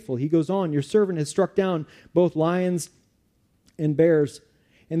was faithful. He goes on, your servant has struck down both lions and bears,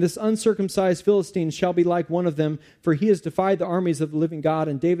 and this uncircumcised Philistine shall be like one of them, for he has defied the armies of the living God.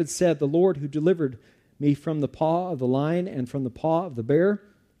 And David said, the Lord who delivered me from the paw of the lion and from the paw of the bear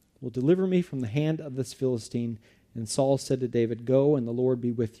will deliver me from the hand of this Philistine. And Saul said to David, go, and the Lord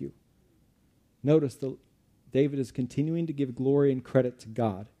be with you. Notice that David is continuing to give glory and credit to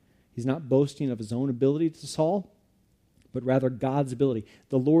God. He's not boasting of his own ability to Saul, but rather God's ability.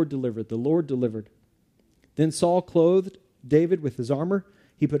 The Lord delivered. The Lord delivered. Then Saul clothed David with his armor.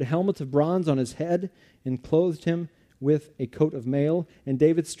 He put a helmet of bronze on his head and clothed him with a coat of mail. And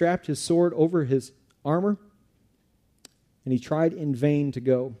David strapped his sword over his armor, and he tried in vain to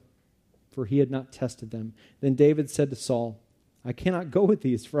go, for he had not tested them. Then David said to Saul, I cannot go with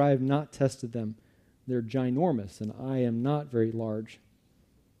these, for I have not tested them. They're ginormous, and I am not very large.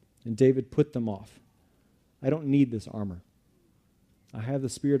 And David put them off. I don't need this armor. I have the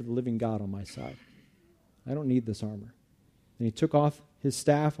Spirit of the living God on my side. I don't need this armor. And he took off his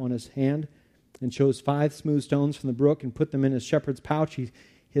staff on his hand and chose 5 smooth stones from the brook and put them in his shepherd's pouch.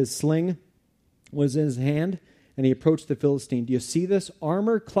 His sling was in his hand, and he approached the Philistine. Do you see this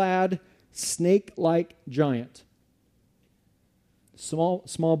armor-clad, snake-like giant?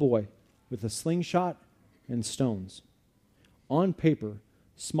 Small boy with a slingshot and stones. On paper,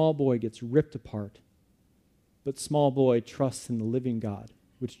 small boy gets ripped apart, but small boy trusts in the living God,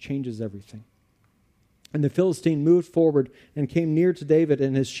 which changes everything. And the Philistine moved forward and came near to David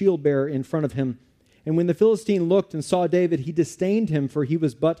and his shield bearer in front of him. And when the Philistine looked and saw David, he disdained him, for he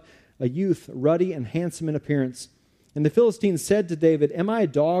was but a youth, ruddy and handsome in appearance. And the Philistine said to David, am I a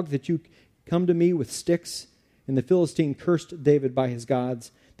dog that you come to me with sticks? And the Philistine cursed David by his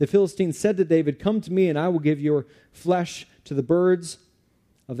gods. The Philistine said to David, come to me, and I will give your flesh to the birds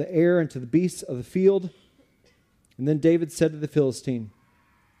of the air and to the beasts of the field. And then David said to the Philistine,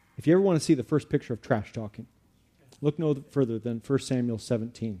 if you ever want to see the first picture of trash talking, look no further than 1 Samuel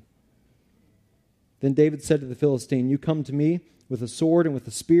 17. Then David said to the Philistine, you come to me with a sword and with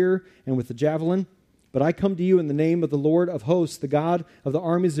a spear and with a javelin, but I come to you in the name of the Lord of hosts, the God of the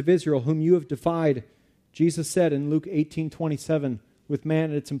armies of Israel, whom you have defied. Jesus said in Luke 18:27, with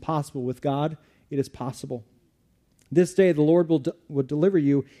man it's impossible, with God it is possible. This day the Lord will deliver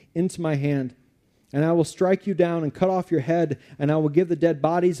you into my hand, and I will strike you down and cut off your head, and I will give the dead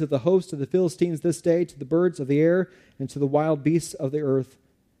bodies of the host of the Philistines this day to the birds of the air and to the wild beasts of the earth,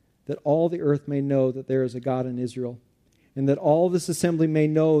 that all the earth may know that there is a God in Israel, and that all this assembly may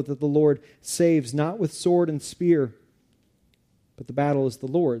know that the Lord saves not with sword and spear, but the battle is the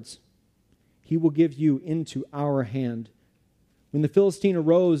Lord's. He will give you into our hand. When the Philistine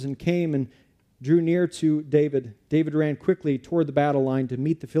arose and came and drew near to David, David ran quickly toward the battle line to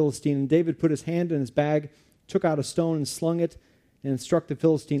meet the Philistine, and David put his hand in his bag took out a stone and slung it and struck the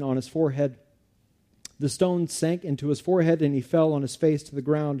Philistine on his forehead. The stone sank into his forehead, and he fell on his face to the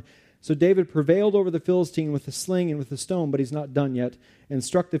ground. So David prevailed over the Philistine with the sling and with the stone, but he's not done yet, and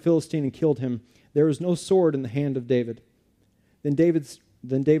struck the Philistine and killed him. There was no sword in the hand of David. Then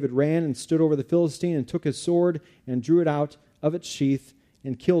David ran and stood over the Philistine and took his sword and drew it out of its sheath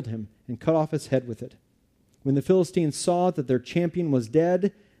and killed him and cut off his head with it. When the Philistines saw that their champion was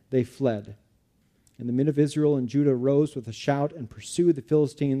dead, they fled. And the men of Israel and Judah rose with a shout and pursued the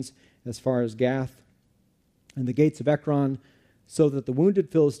Philistines as far as Gath and the gates of Ekron, so that the wounded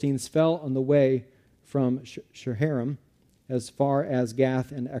Philistines fell on the way from Sheharim as far as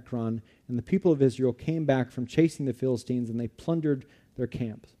Gath and Ekron. And the people of Israel came back from chasing the Philistines, and they plundered their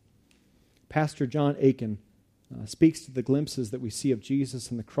camps. Pastor John Aiken speaks to the glimpses that we see of Jesus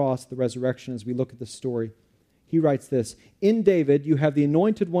and the cross, the resurrection, as we look at this story. He writes this: in David, you have the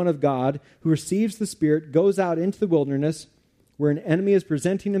anointed one of God who receives the Spirit, goes out into the wilderness, where an enemy is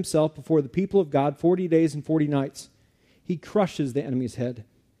presenting himself before the people of God 40 days and 40 nights. He crushes the enemy's head.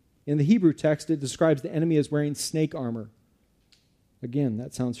 In the Hebrew text, it describes the enemy as wearing snake armor. Again,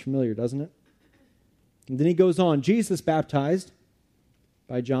 that sounds familiar, doesn't it? And then he goes on. Jesus, baptized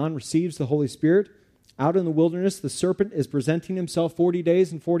by John, receives the Holy Spirit. Out in the wilderness, the serpent is presenting himself 40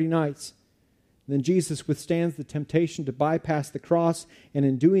 days and 40 nights. Then Jesus withstands the temptation to bypass the cross, and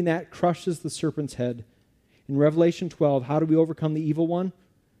in doing that, crushes the serpent's head. In Revelation 12, how do we overcome the evil one?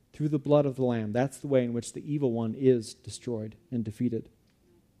 Through the blood of the Lamb. That's the way in which the evil one is destroyed and defeated.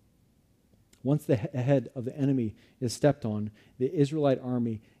 Once the head of the enemy is stepped on, the Israelite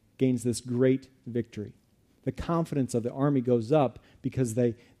army gains this great victory. The confidence of the army goes up because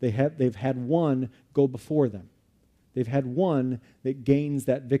they've had one go before them. They've had one that gains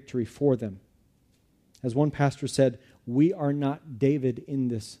that victory for them. As one pastor said, we are not David in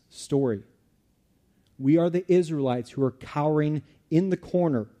this story. We are the Israelites who are cowering in the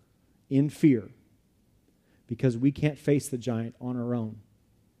corner in fear because we can't face the giant on our own.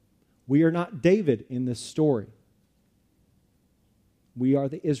 We are not David in this story. We are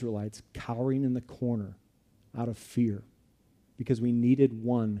the Israelites cowering in the corner out of fear because we needed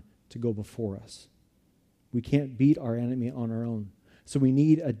one to go before us. We can't beat our enemy on our own. So we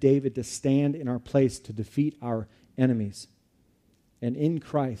need a David to stand in our place to defeat our enemies. And in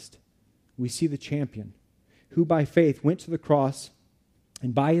Christ, we see the champion who by faith went to the cross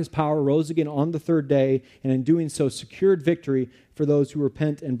and by his power rose again on the third day, and in doing so secured victory for those who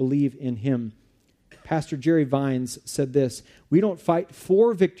repent and believe in him. Pastor Jerry Vines said this: we don't fight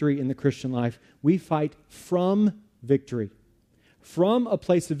for victory in the Christian life, we fight from victory. From a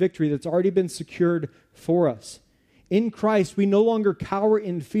place of victory that's already been secured for us. In Christ, we no longer cower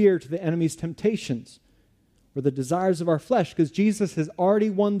in fear to the enemy's temptations or the desires of our flesh, because Jesus has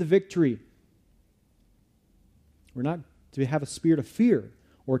already won the victory. We're not to have a spirit of fear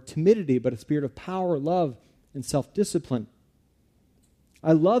or timidity, but a spirit of power, love, and self-discipline.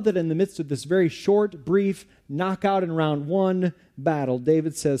 I love that in the midst of this very short, brief knockout in round one battle,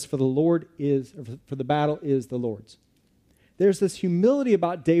 David says, for the battle is the Lord's. There's this humility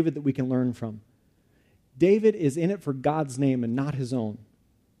about David that we can learn from. David is in it for God's name and not his own.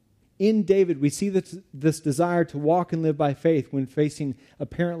 In David, we see this desire to walk and live by faith when facing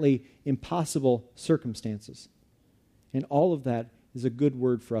apparently impossible circumstances. And all of that is a good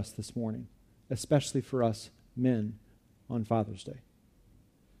word for us this morning, especially for us men on Father's Day.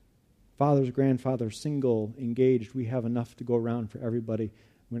 Fathers, grandfathers, single, engaged, we have enough to go around for everybody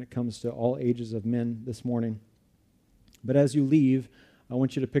when it comes to all ages of men this morning. But as you leave, I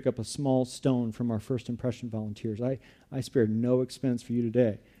want you to pick up a small stone from our First Impression volunteers. I spared no expense for you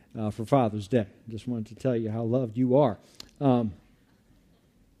today for Father's Day. Just wanted to tell you how loved you are. The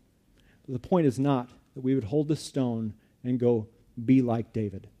point is not that we would hold this stone and go be like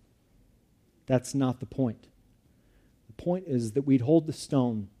David. That's not the point. The point is that we'd hold the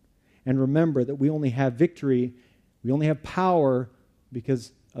stone and remember that we only have victory, we only have power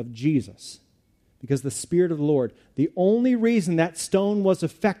because of Jesus, because the Spirit of the Lord. The only reason that stone was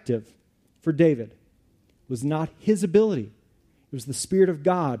effective for David was not his ability. It was the Spirit of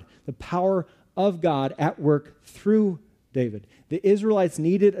God, the power of God at work through David. The Israelites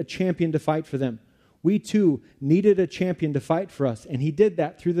needed a champion to fight for them. We too needed a champion to fight for us, and he did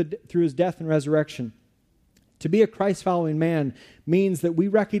that through his death and resurrection. To be a Christ-following man means that we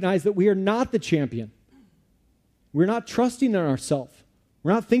recognize that we are not the champion. We're not trusting in ourselves.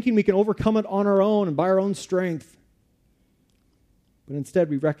 We're not thinking we can overcome it on our own and by our own strength. But instead,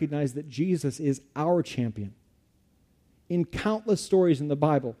 we recognize that Jesus is our champion. In countless stories in the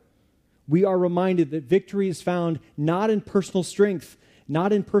Bible, we are reminded that victory is found not in personal strength,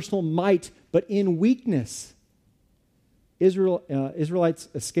 not in personal might, But in weakness, Israel's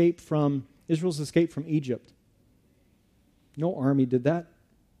escape from Egypt. No army did that.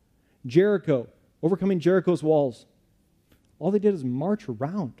 Jericho, overcoming Jericho's walls. All they did is march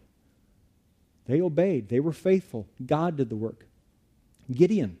around. They obeyed. They were faithful. God did the work.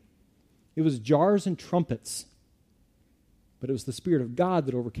 Gideon, it was jars and trumpets, but it was the Spirit of God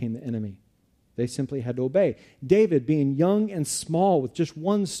that overcame the enemy. They simply had to obey. David, being young and small with just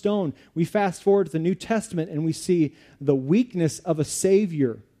one stone, we fast forward to the New Testament and we see the weakness of a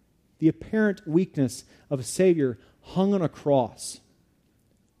Savior, the apparent weakness of a Savior hung on a cross.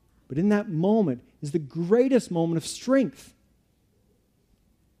 But in that moment is the greatest moment of strength.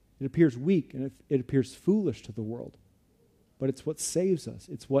 It appears weak and it appears foolish to the world. But it's what saves us.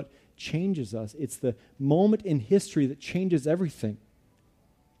 It's what changes us. It's the moment in history that changes everything.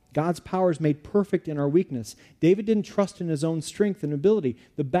 God's power is made perfect in our weakness. David didn't trust in his own strength and ability.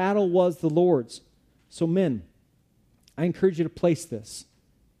 The battle was the Lord's. So men, I encourage you to place this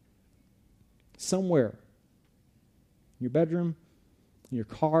somewhere. In your bedroom, in your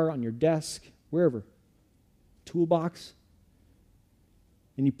car, on your desk, wherever. Toolbox.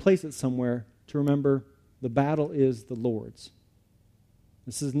 And you place it somewhere to remember the battle is the Lord's.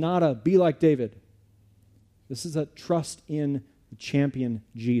 This is not a be like David. This is a trust in the champion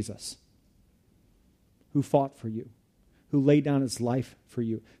Jesus, who fought for you, who laid down his life for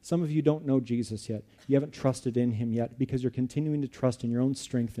you. Some of you don't know Jesus yet. You haven't trusted in him yet because you're continuing to trust in your own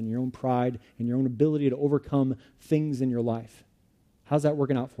strength and your own pride and your own ability to overcome things in your life. How's that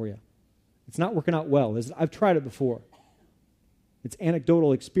working out for you? It's not working out well, is it? I've tried it before. It's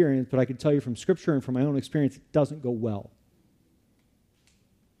anecdotal experience, but I can tell you from Scripture and from my own experience, it doesn't go well.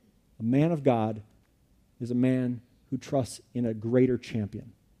 A man of God is a man who trusts in a greater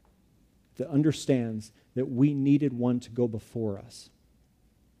champion, that understands that we needed one to go before us,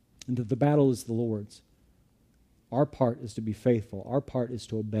 and that the battle is the Lord's. Our part is to be faithful. Our part is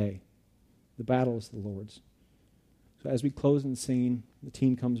to obey. The battle is the Lord's. So as we close in singing, the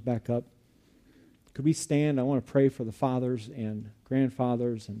team comes back up. Could we stand? I want to pray for the fathers and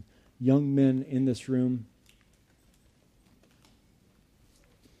grandfathers and young men in this room.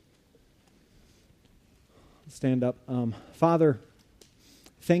 Stand up. Father,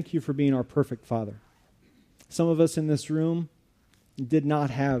 thank you for being our perfect Father. Some of us in this room did not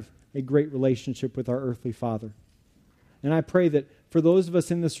have a great relationship with our earthly Father. And I pray that for those of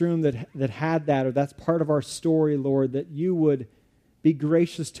us in this room that had that, or that's part of our story, Lord, that you would be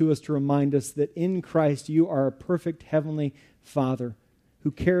gracious to us to remind us that in Christ you are a perfect heavenly Father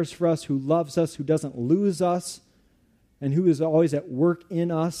who cares for us, who loves us, who doesn't lose us, and who is always at work in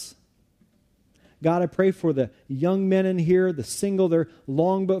us. God, I pray for the young men in here, the single, they're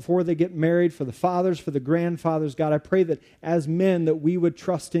long before they get married, for the fathers, for the grandfathers. God, I pray that as men that we would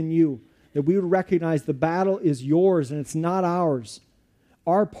trust in you, that we would recognize the battle is yours and it's not ours.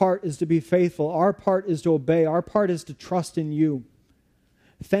 Our part is to be faithful. Our part is to obey. Our part is to trust in you.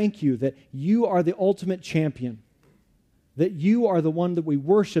 Thank you that you are the ultimate champion, that you are the one that we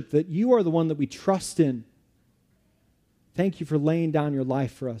worship, that you are the one that we trust in. Thank you for laying down your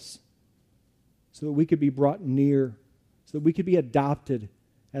life for us so that we could be brought near, so that we could be adopted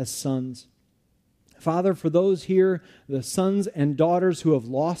as sons. Father, for those here, the sons and daughters who have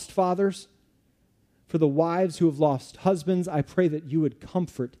lost fathers, for the wives who have lost husbands, I pray that you would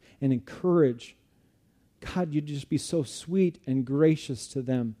comfort and encourage. God, you'd just be so sweet and gracious to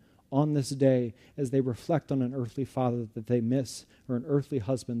them on this day as they reflect on an earthly father that they miss or an earthly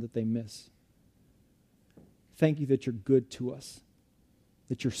husband that they miss. Thank you that you're good to us,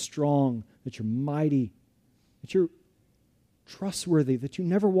 that you're strong, that you're mighty, that you're trustworthy, that you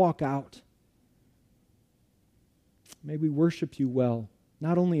never walk out. May we worship you well,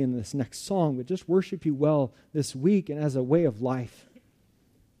 not only in this next song, but just worship you well this week and as a way of life.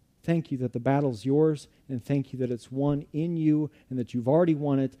 Thank you that the battle's yours, and thank you that it's won in you and that you've already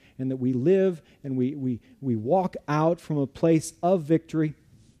won it, and that we live and we walk out from a place of victory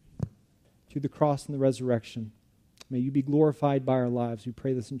to the cross and the resurrection. May you be glorified by our lives. We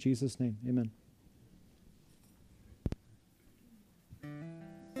pray this in Jesus' name. Amen.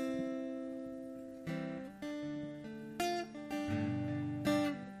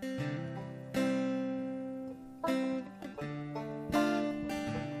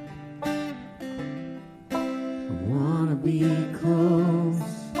 Be close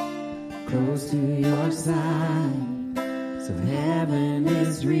to your side, so heaven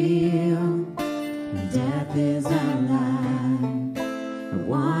is real and death is a lie. I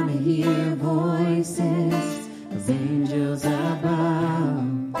want to hear voices of angels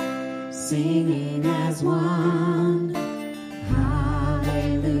above, singing as one,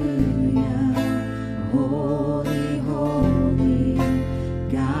 hallelujah.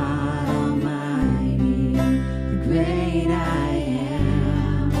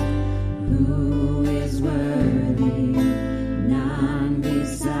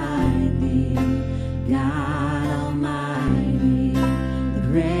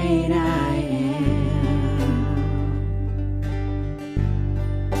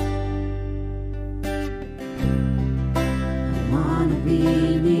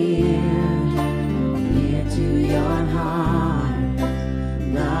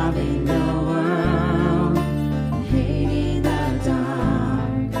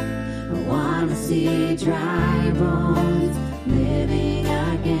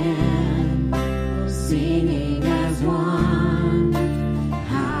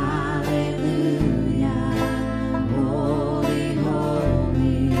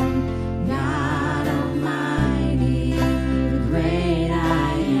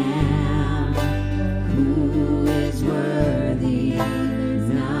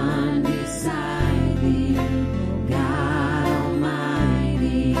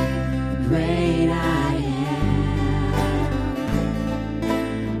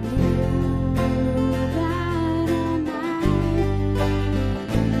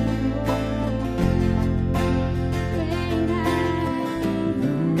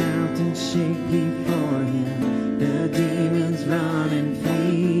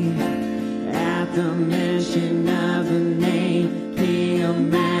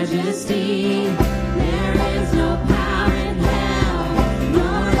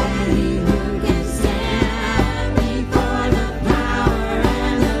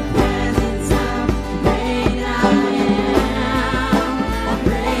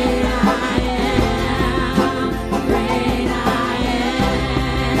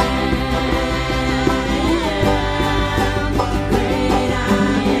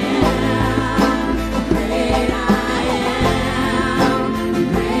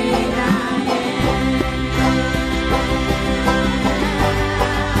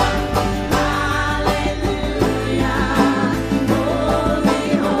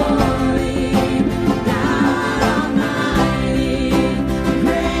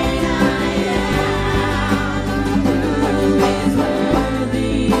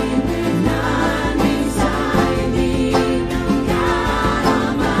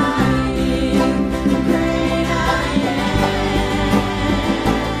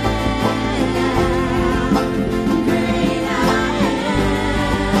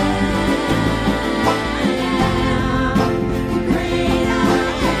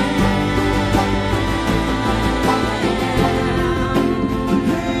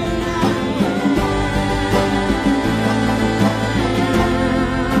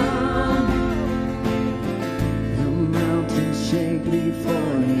 before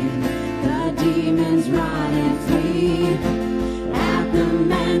him. The demons run and flee at the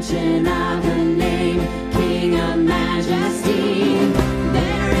mention of the name, King of Majesty.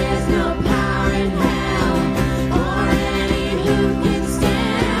 There is no power in hell or any who can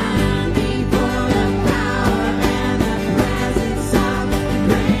stand before the power and the presence of the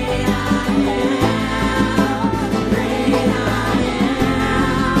great I am. Great I am.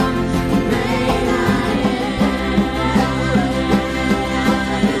 Great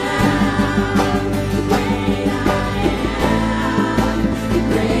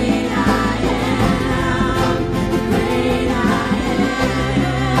I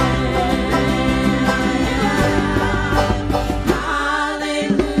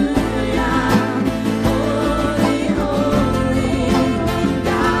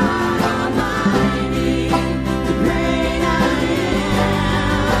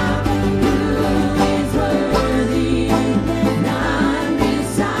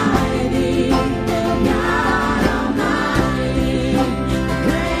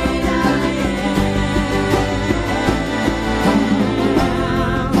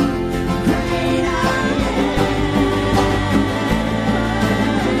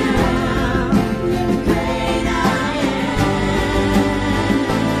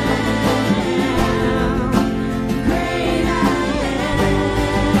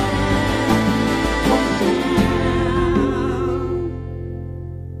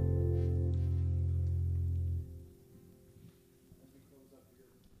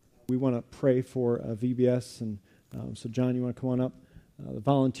We want to pray for VBS, and so John, you want to come on up? The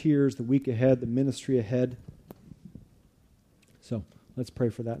volunteers, the week ahead, the ministry ahead. So let's pray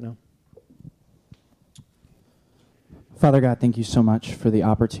for that now. Father God, thank you so much for the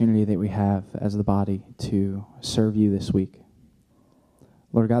opportunity that we have as the body to serve you this week.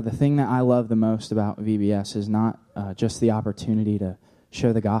 Lord God, the thing that I love the most about VBS is not just the opportunity to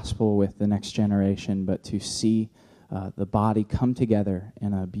share the gospel with the next generation, but to see the body come together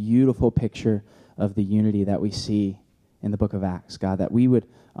in a beautiful picture of the unity that we see in the book of Acts. God, that we would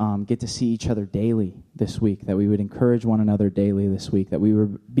get to see each other daily this week, that we would encourage one another daily this week, that we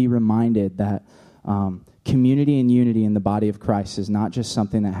would be reminded that community and unity in the body of Christ is not just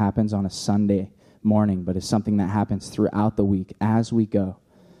something that happens on a Sunday morning, but is something that happens throughout the week as we go.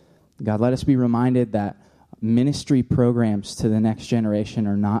 God, let us be reminded that ministry programs to the next generation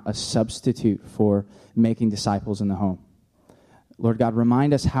are not a substitute for making disciples in the home. Lord God,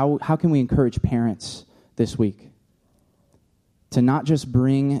 remind us how can we encourage parents this week to not just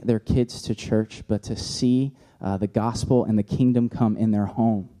bring their kids to church, but to see the gospel and the kingdom come in their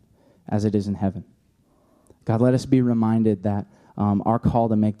home as it is in heaven. God, let us be reminded that our call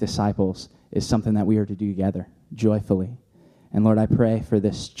to make disciples is something that we are to do together, joyfully. And Lord, I pray for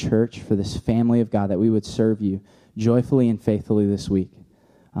this church, for this family of God, that we would serve you joyfully and faithfully this week.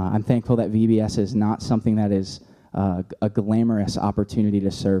 I'm thankful that VBS is not something that is a glamorous opportunity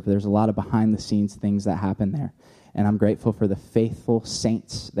to serve. There's a lot of behind-the-scenes things that happen there. And I'm grateful for the faithful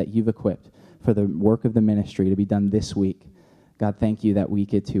saints that you've equipped for the work of the ministry to be done this week. God, thank you that we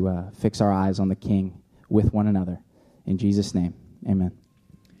get to fix our eyes on the King with one another. In Jesus' name, amen.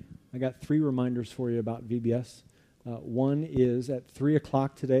 I got 3 reminders for you about VBS. One is at 3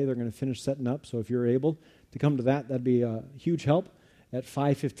 o'clock today, they're going to finish setting up. So if you're able to come to that, that'd be a huge help. At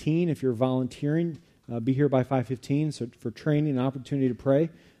 5:15, if you're volunteering, be here by 5:15 so for training and opportunity to pray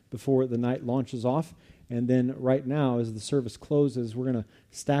before the night launches off. And then right now, as the service closes, we're going to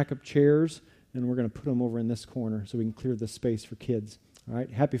stack up chairs and we're going to put them over in this corner so we can clear this space for kids. All right,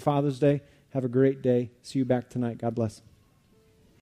 happy Father's Day. Have a great day. See you back tonight. God bless.